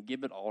mornings and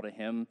give it all to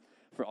him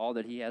for all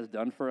that he has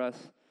done for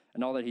us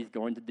and all that he's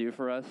going to do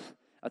for us?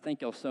 I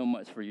thank y'all so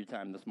much for your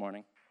time this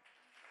morning.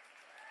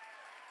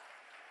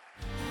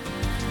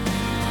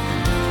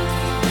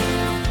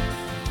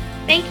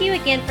 Thank you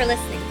again for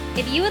listening.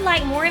 If you would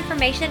like more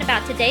information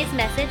about today's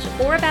message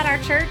or about our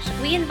church,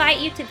 we invite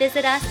you to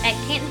visit us at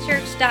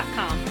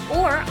cantonchurch.com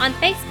or on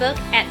Facebook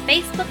at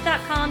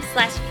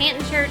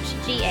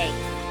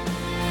facebook.com/cantonchurchga.